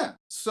 yeah. Yeah.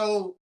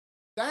 So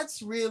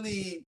that's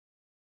really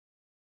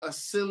a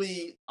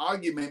silly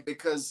argument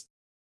because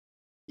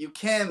you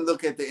can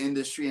look at the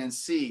industry and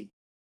see,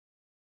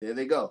 there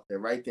they go. They're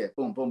right there.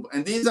 Boom, boom, boom.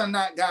 And these are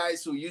not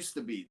guys who used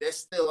to be. They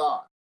still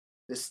are.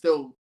 They're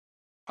still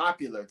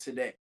popular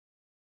today.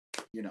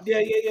 You know.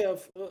 Yeah.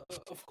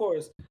 Of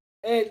course.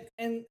 And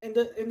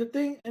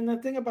the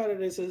thing about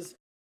it is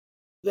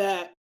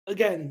that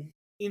again,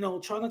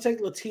 trying to take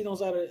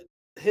Latinos out of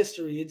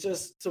history. It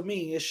just, to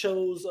me, it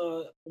shows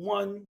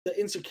one, the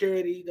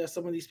insecurity that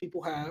some of these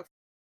people have,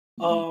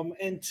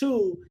 and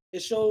two,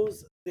 it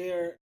shows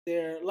their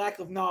lack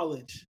of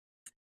knowledge.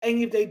 And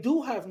if they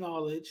do have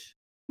knowledge,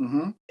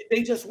 Mm-hmm.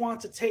 they just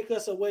want to take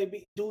us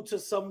away due to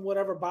some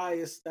whatever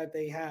bias that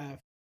they have.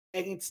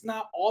 And it's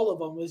not all of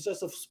them. It's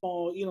just a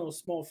small,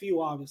 small few,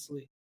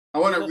 obviously. I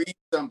want to read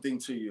something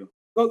to you.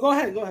 Go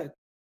ahead. Go ahead.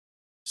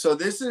 So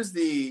this is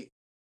the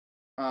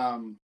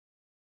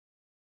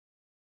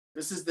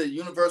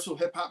Universal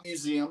Hip Hop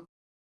Museum.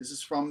 This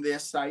is from their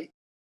site.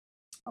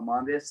 I'm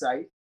on their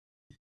site.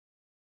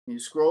 You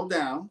scroll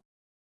down,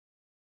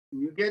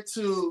 and you get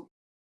to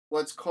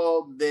what's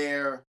called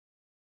their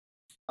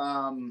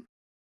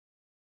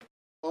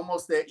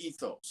almost their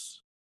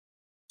ethos.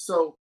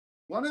 So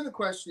one of the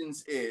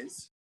questions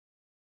is,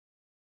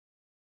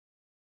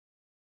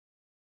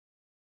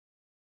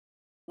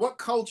 what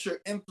culture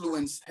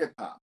influenced hip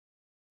hop?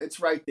 It's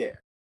right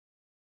there.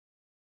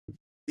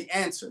 The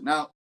answer.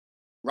 Now,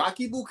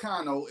 Rocky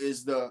Bucano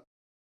is the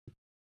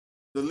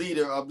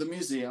leader of the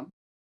museum,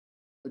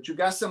 but you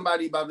got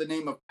somebody by the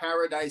name of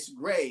Paradise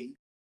Gray,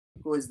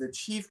 who is the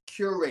chief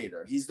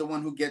curator. He's the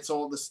one who gets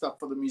all the stuff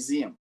for the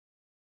museum.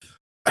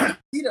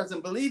 He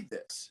doesn't believe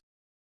this.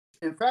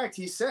 In fact,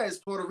 he says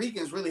Puerto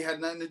Ricans really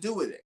had nothing to do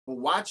with it. But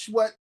watch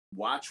what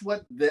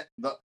the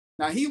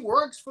now he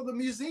works for the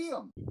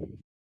museum.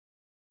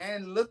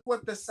 And look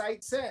what the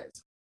site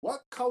says.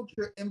 What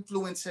culture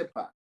influenced hip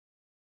hop?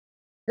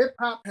 Hip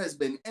hop has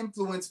been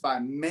influenced by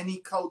many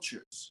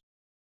cultures,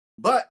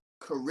 but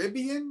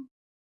Caribbean,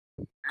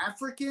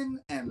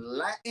 African, and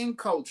Latin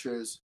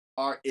cultures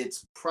are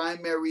its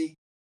primary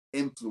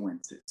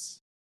influences.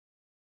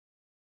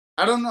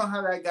 I don't know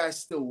how that guy's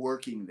still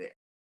working there.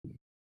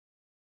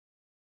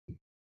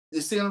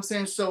 You see what I'm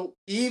saying? So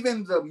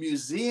even the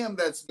museum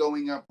that's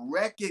going up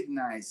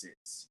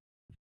recognizes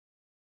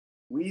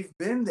we've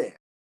been there.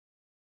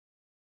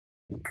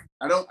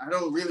 I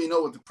don't really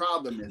know what the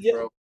problem is,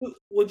 bro.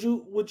 Would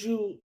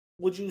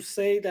you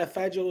say that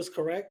Fat Joe is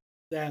correct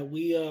that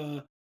we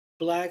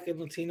Black and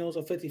Latinos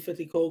are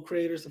 50-50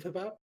 co-creators of hip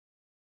hop?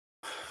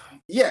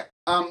 Yeah.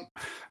 And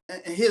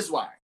here's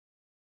why.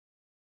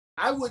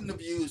 I wouldn't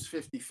have used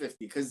 50-50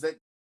 because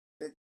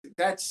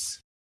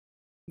that's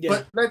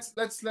yeah. But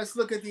let's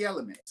look at the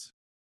elements.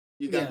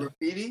 You got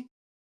graffiti,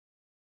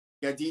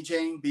 you got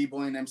DJing,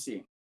 b-boy, and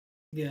MCing.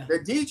 Yeah. The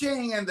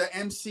DJing and the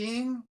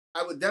MCing,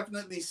 I would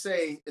definitely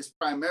say, is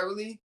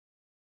primarily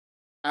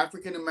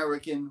African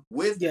American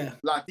with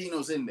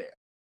Latinos in there.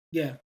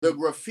 Yeah. The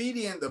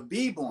graffiti and the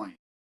b-boy,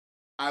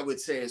 I would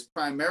say, is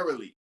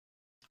primarily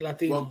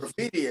Latinos. Well,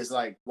 graffiti is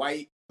like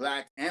white,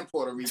 Black, and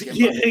Puerto Rican.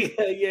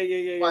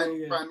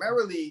 Yeah.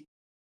 Primarily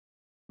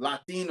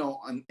Latino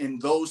in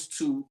those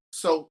two.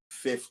 So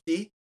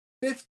 50-50.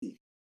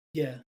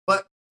 Yeah.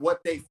 But what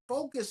they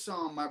focus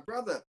on, my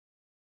brother,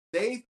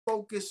 they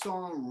focus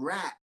on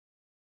rap.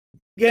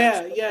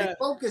 Yeah. They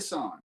focus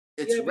on.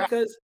 It's rap.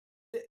 Because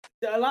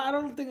I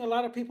don't think a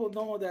lot of people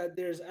know that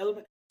there's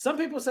elements. Some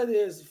people say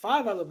there's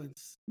 5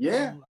 elements.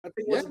 Yeah. I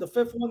think was it the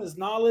 5th one is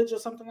knowledge or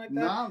something like that.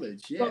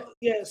 Knowledge,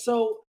 yeah.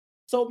 So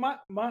my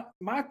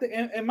thing,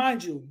 and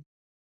mind you,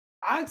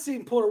 I've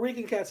seen Puerto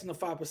Rican cats in the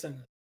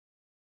 5%.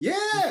 Yeah.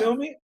 You feel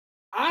me?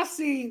 I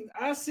seen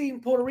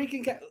Puerto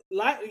Rican cat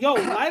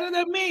lighter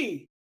than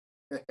me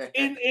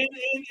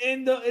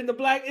in the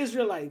Black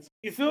Israelites.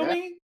 You feel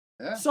me?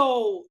 Yeah.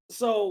 So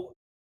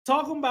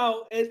talking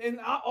about and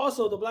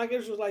also the Black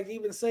Israelites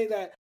even say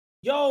that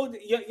y'all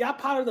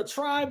part of the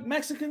tribe.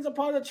 Mexicans are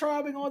part of the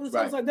tribe and all this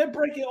stuff. Like they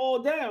break it all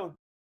down.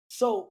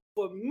 So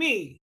for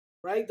me,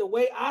 right, the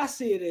way I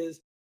see it is,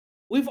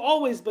 we've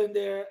always been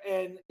there,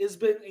 and it's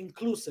been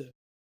inclusive.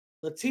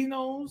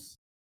 Latinos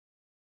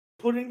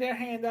putting their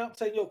hand out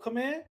saying, yo, come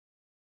in.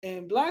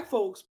 And Black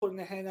folks putting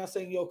their hand out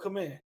saying, yo, come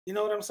in. You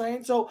know what I'm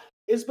saying? So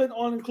it's been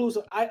all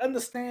inclusive. I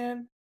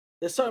understand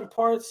there's certain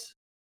parts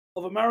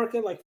of America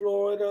like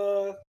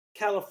Florida,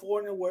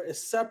 California, where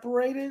it's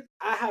separated.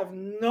 I have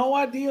no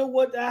idea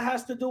what that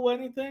has to do with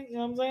anything. You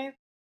know what I'm saying?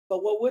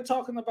 But what we're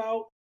talking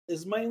about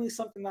is mainly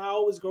something I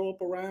always grew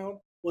up around,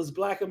 was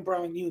Black and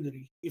brown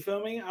unity. You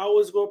feel me? I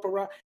always grew up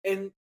around,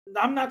 and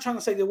I'm not trying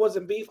to say there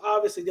wasn't beef.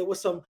 Obviously, there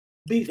was some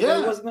beef.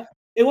 Yeah. But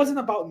it wasn't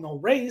about no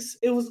race.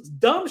 It was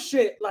dumb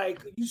shit.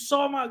 Like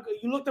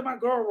you looked at my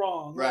girl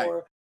wrong,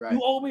 or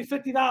you owe me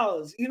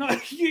 $50. You know,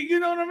 you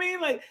know what I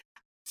mean? Like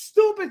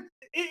stupid.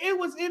 It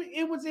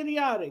was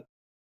idiotic.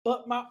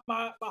 But my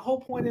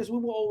whole point is we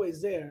were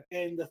always there.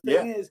 And the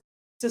thing is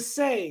to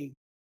say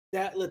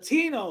that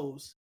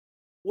Latinos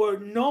were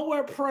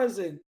nowhere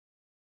present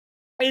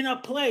in a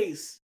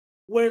place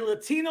where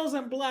Latinos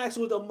and Blacks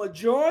were the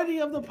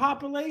majority of the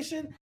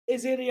population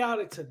is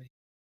idiotic to me.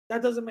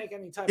 That doesn't make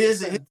any type of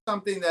sense. Here's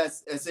something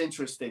that's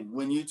interesting.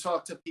 When you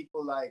talk to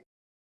people like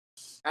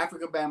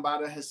Africa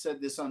Bambaataa has said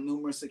this on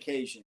numerous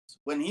occasions.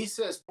 When he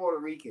says Puerto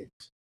Ricans,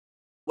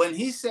 when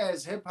he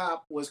says hip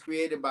hop was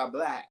created by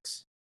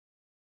Blacks,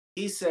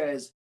 he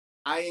says,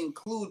 I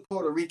include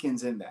Puerto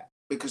Ricans in that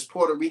because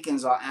Puerto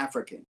Ricans are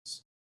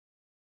Africans.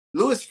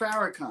 Louis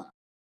Farrakhan,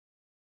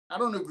 I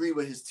don't agree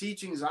with his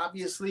teachings,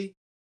 obviously,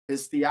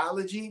 his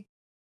theology,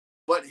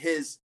 but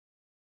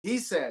he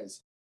says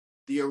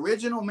the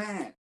original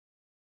man,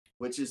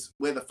 which is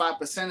where the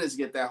 5%ers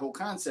get that whole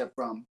concept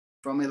from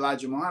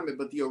Elijah Muhammad,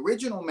 but the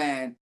original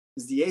man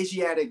is the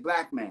Asiatic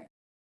black man.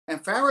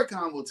 And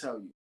Farrakhan will tell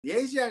you, the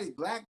Asiatic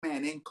black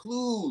man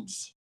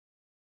includes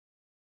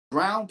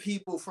brown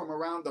people from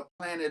around the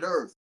planet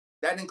Earth.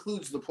 That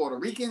includes the Puerto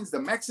Ricans,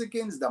 the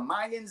Mexicans, the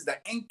Mayans, the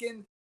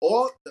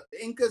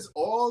Incas,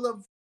 all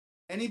of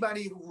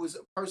anybody who was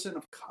a person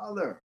of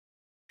color.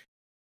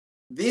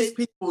 These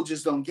people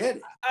just don't get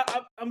it.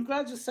 I'm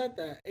glad you said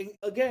that. And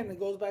again, it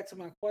goes back to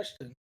my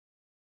question.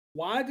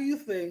 Why do you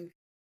think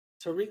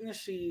Tariq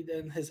Nasheed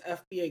and his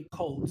FBA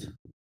cult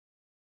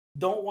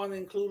don't want to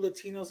include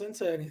Latinos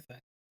into anything?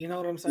 You know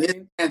what I'm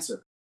saying?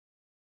 Answer.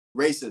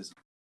 Racism.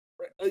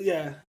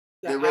 Yeah.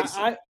 They're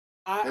racist.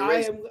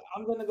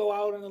 I'm gonna go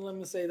out on a limb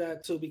and say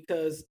that too,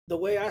 because the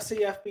way I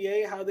see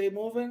FBA, how they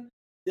moving,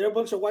 they're a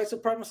bunch of white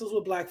supremacists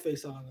with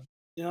blackface on them.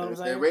 You know what I'm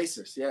saying? They're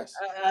racist, yes.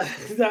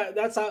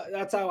 That's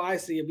how I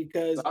see it,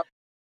 because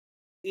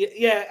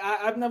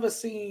I've never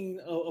seen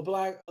a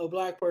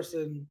black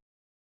person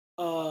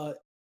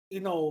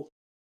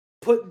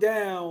put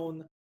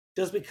down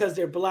just because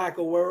they're black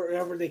or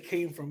wherever they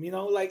came from,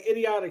 like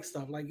idiotic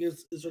stuff, like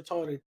it's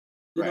retarded,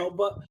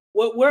 but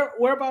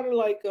we're about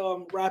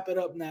to wrap it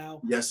up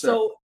now. Yes,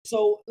 sir.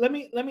 So let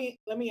me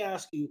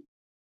ask you,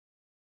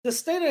 the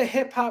state of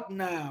hip hop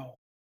now,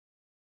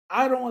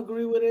 I don't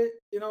agree with it.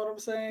 You know what I'm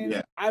saying?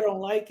 Yeah. I don't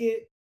like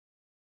it.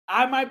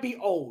 I might be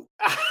old.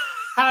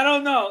 I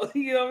don't know.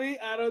 You know what I mean?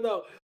 I don't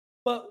know.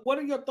 But what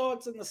are your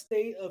thoughts on the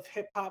state of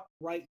hip hop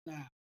right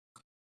now?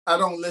 I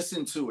don't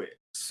listen to it,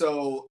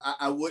 so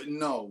I wouldn't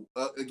know.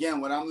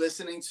 Again, what I'm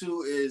listening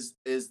to is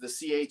the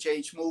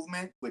CHH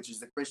movement, which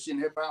is the Christian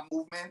hip hop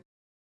movement,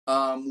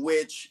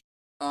 which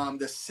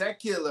the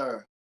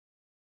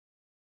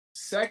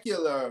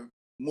secular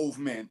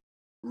movement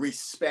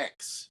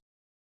respects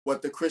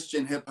what the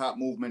Christian hip hop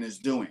movement is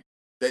doing.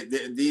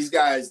 These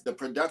guys, the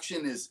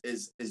production is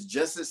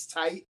just as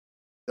tight,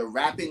 the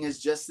rapping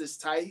is just as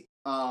tight.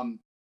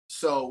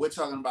 So we're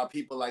talking about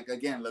people like,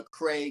 again,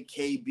 Lecrae,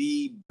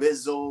 KB,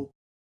 Bizzle,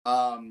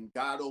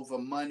 God Over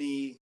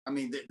Money. I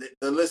mean,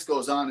 the list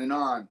goes on and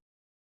on.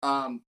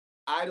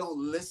 I don't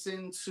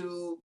listen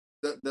to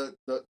the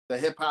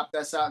hip hop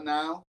that's out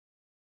now,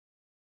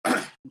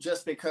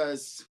 just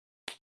because,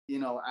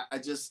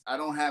 I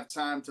don't have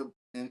time to,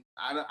 and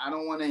I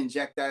don't want to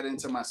inject that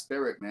into my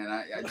spirit, man.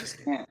 I just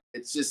can't.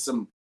 It's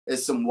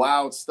some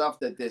wild stuff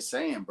that they're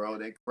saying, bro.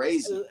 They're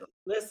crazy. Bro.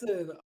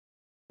 Listen,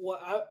 what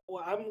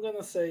I'm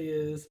gonna say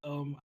is,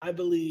 I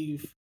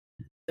believe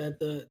that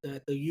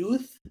the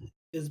youth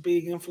is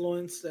being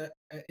influenced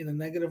in a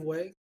negative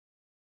way,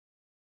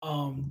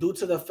 due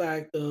to the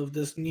fact of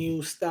this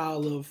new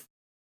style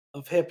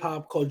of hip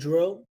hop called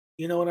drill.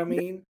 You know what I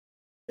mean?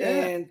 Yeah.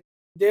 And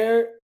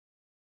there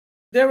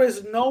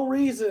is no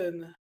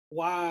reason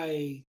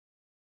why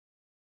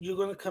you're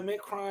gonna commit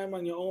crime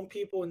on your own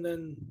people and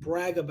then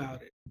brag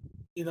about it.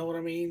 You know what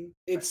I mean?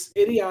 It's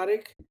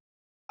idiotic.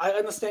 I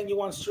understand you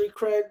want street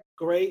cred,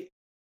 great,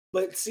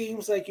 but it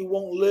seems like you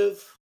won't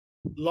live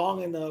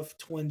long enough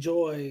to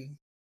enjoy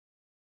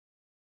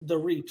the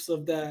reaps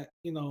of that,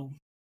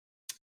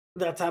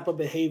 that type of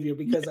behavior.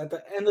 Because at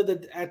the end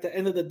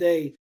of the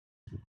day,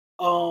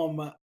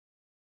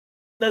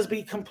 let's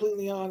be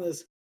completely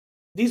honest.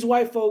 These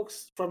white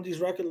folks from these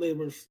record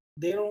labels,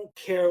 they don't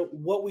care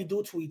what we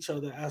do to each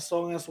other as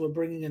long as we're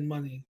bringing in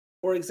money.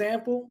 For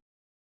example,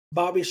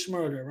 Bobby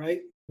Shmurda,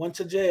 right? Went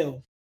to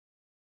jail,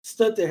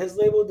 stood there. His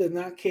label did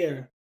not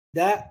care.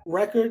 That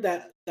record,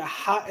 the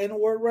hot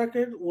N-word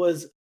record,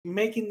 was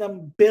making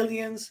them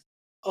billions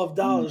of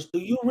dollars. Do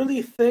you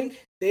really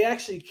think they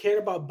actually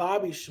cared about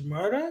Bobby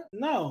Shmurda?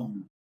 No.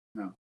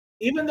 No.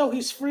 Even though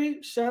he's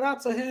free, shout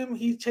out to him.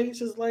 He changed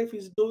his life.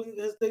 He's doing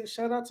his thing.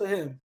 Shout out to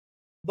him.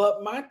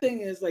 But my thing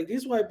is, like,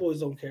 these white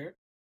boys don't care.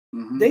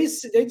 Mm-hmm.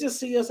 They just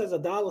see us as a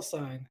dollar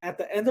sign. At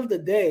the end of the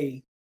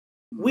day,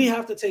 we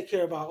have to take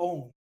care of our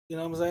own. You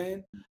know what I'm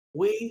saying?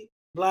 We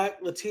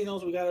Black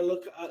Latinos, we gotta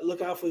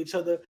look out for each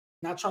other.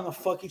 Not trying to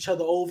fuck each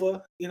other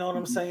over. You know what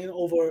I'm saying?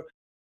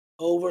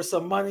 Over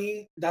some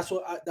money. That's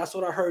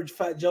what I heard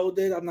Fat Joe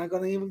did. I'm not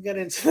gonna even get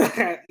into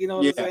that. You know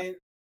what I'm saying?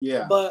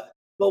 Yeah. But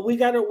we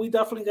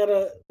definitely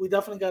gotta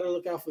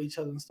look out for each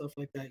other and stuff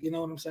like that. You know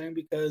what I'm saying?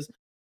 Because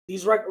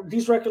these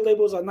record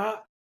labels are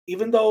not,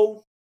 even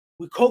though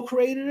we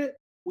co-created it,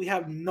 we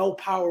have no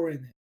power in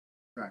it.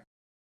 Right.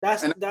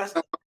 That's.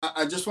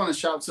 I just want to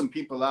shout some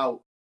people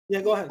out.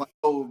 Yeah, go ahead.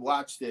 Who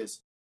watch this,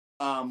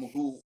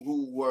 who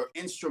were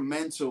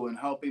instrumental in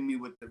helping me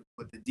with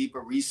the deeper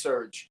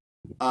research.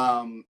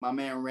 My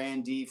man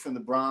Randy from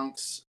the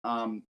Bronx,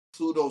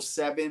 Pluto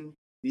 7.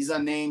 These are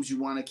names you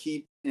want to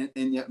keep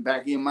in your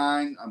back of your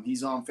mind.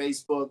 He's on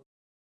Facebook.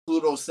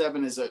 Pluto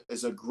 7 is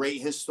a great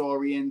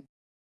historian.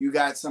 You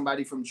got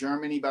somebody from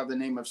Germany by the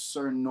name of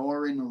Sir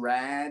Norin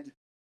Rad.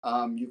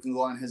 You can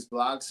go on his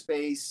blog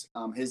space.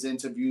 His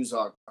interviews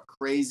are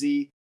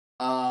crazy.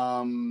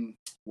 Wow.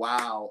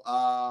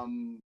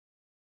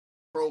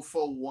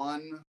 Profo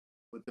 1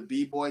 with the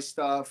B-boy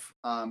stuff.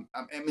 I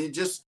mean,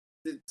 just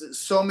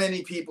so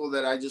many people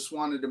that I just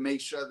wanted to make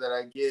sure that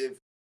I give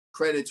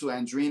credit to.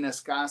 Andrina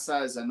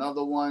Scasa is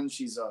another one.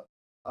 She's a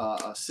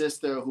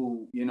sister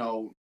who,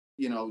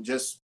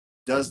 just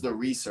does the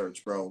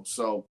research, bro.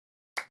 So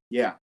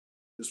yeah,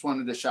 just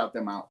wanted to shout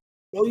them out.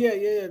 Oh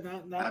yeah.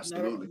 Not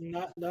Absolutely.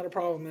 not a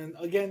problem, man.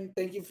 Again,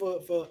 thank you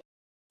for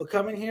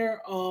coming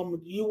here.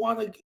 You want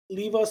to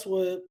leave us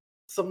with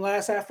some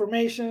last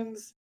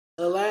affirmations,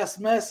 a last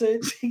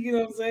message? You know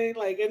what I'm saying?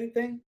 Like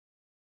anything?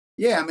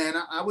 Yeah, man.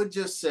 I would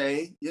just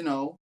say,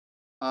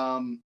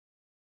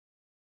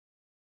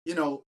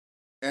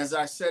 as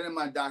I said in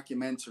my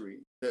documentary,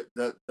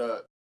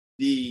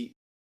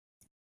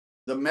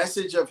 the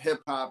message of hip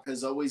hop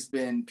has always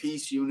been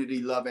peace,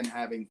 unity, love, and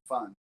having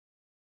fun.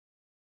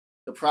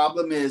 The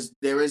problem is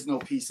there is no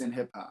peace in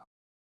hip hop,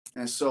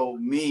 and so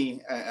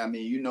me, I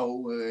mean, you know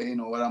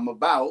what I'm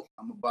about.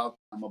 I'm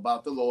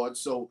about the Lord.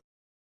 So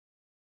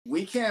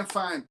we can't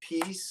find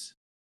peace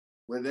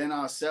within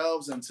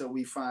ourselves until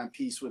we find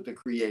peace with the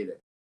Creator.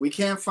 We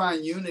can't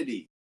find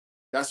unity.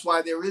 That's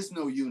why there is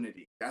no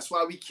unity. That's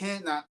why we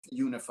cannot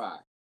unify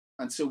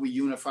until we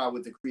unify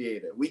with the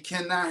Creator. We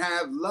cannot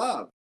have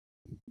love.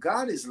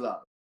 God is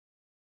love.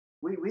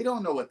 We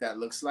don't know what that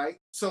looks like.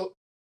 So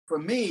for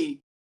me,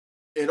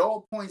 it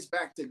all points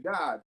back to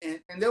God.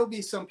 And there'll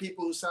be some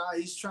people who say,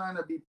 he's trying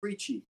to be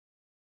preachy.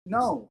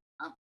 No,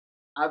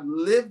 I've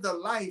lived a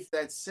life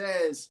that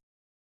says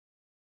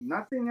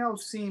nothing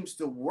else seems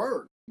to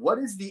work. What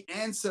is the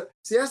answer?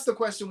 See, that's the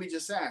question we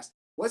just asked.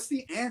 What's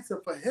the answer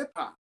for hip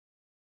hop?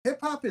 Hip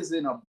hop is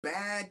in a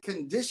bad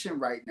condition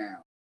right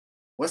now.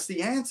 What's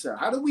the answer?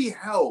 How do we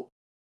help?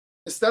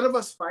 Instead of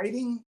us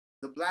fighting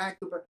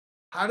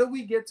how do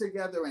we get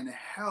together and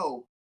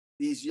help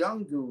these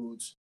young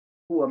dudes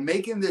who are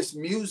making this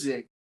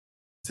music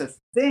to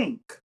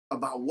think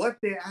about what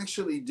they're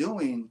actually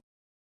doing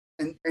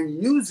and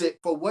use it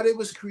for what it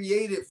was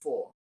created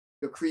for?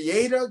 The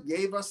Creator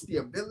gave us the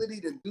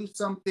ability to do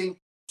something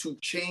to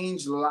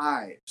change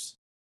lives,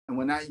 and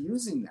we're not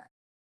using that.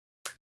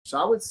 So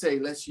I would say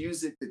let's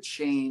use it to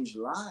change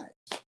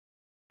lives.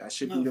 That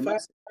should be the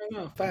message.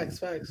 No,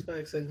 facts,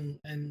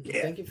 and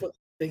Yeah. thank you for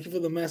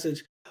the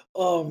message.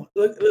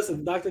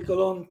 Listen, Dr.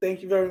 Colon,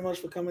 thank you very much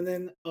for coming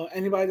in.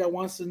 Anybody that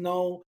wants to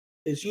know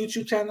his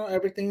YouTube channel,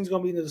 everything's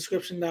gonna be in the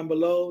description down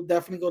below.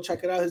 Definitely go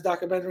check it out. His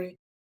documentary,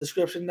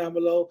 description down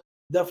below.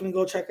 Definitely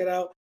go check it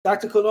out.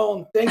 Dr.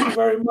 Colon, thank you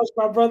very much,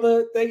 my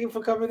brother. Thank you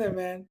for coming in,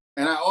 man.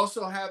 And I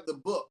also have the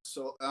book,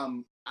 so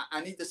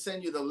I need to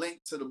send you the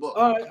link to the book.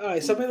 All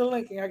right. Send me the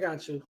link, and I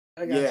got you.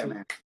 Yeah,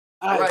 man.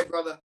 All right,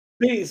 brother.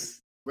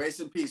 Peace.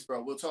 Grace and peace,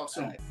 bro. We'll talk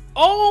soon. Right.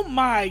 Oh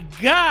my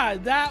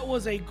God, that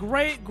was a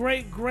great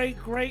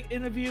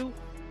interview.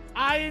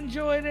 I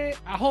enjoyed it.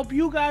 I hope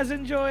you guys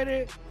enjoyed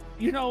it.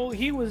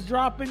 He was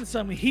dropping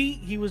some heat.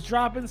 He was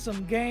dropping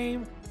some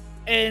game.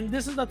 And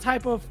this is the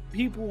type of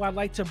people I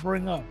like to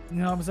bring up. You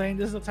know what I'm saying?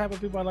 This is the type of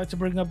people I like to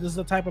bring up. This is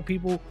the type of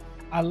people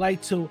I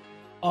like to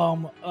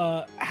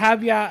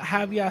have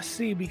y'all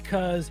see,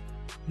 because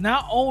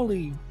not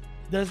only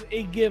does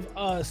it give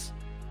us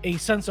a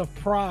sense of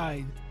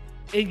pride,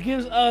 it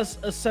gives us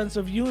a sense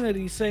of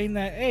unity, saying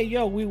that, hey,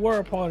 yo, we were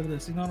a part of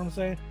this. You know what I'm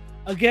saying?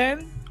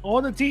 Again,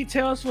 all the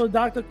details for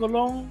Dr.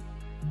 Colon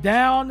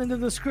down in the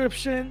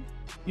description.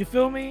 You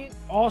feel me?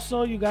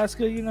 Also, you guys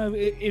could,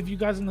 if you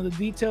guys in the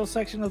details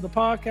section of the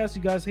podcast,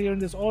 you guys hearing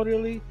this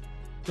audibly,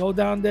 go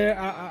down there.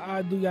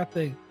 I do your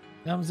thing. You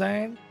know what I'm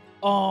saying?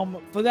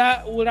 For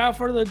that, without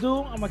further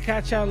ado, I'm gonna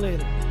catch y'all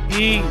later.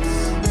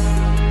 Peace.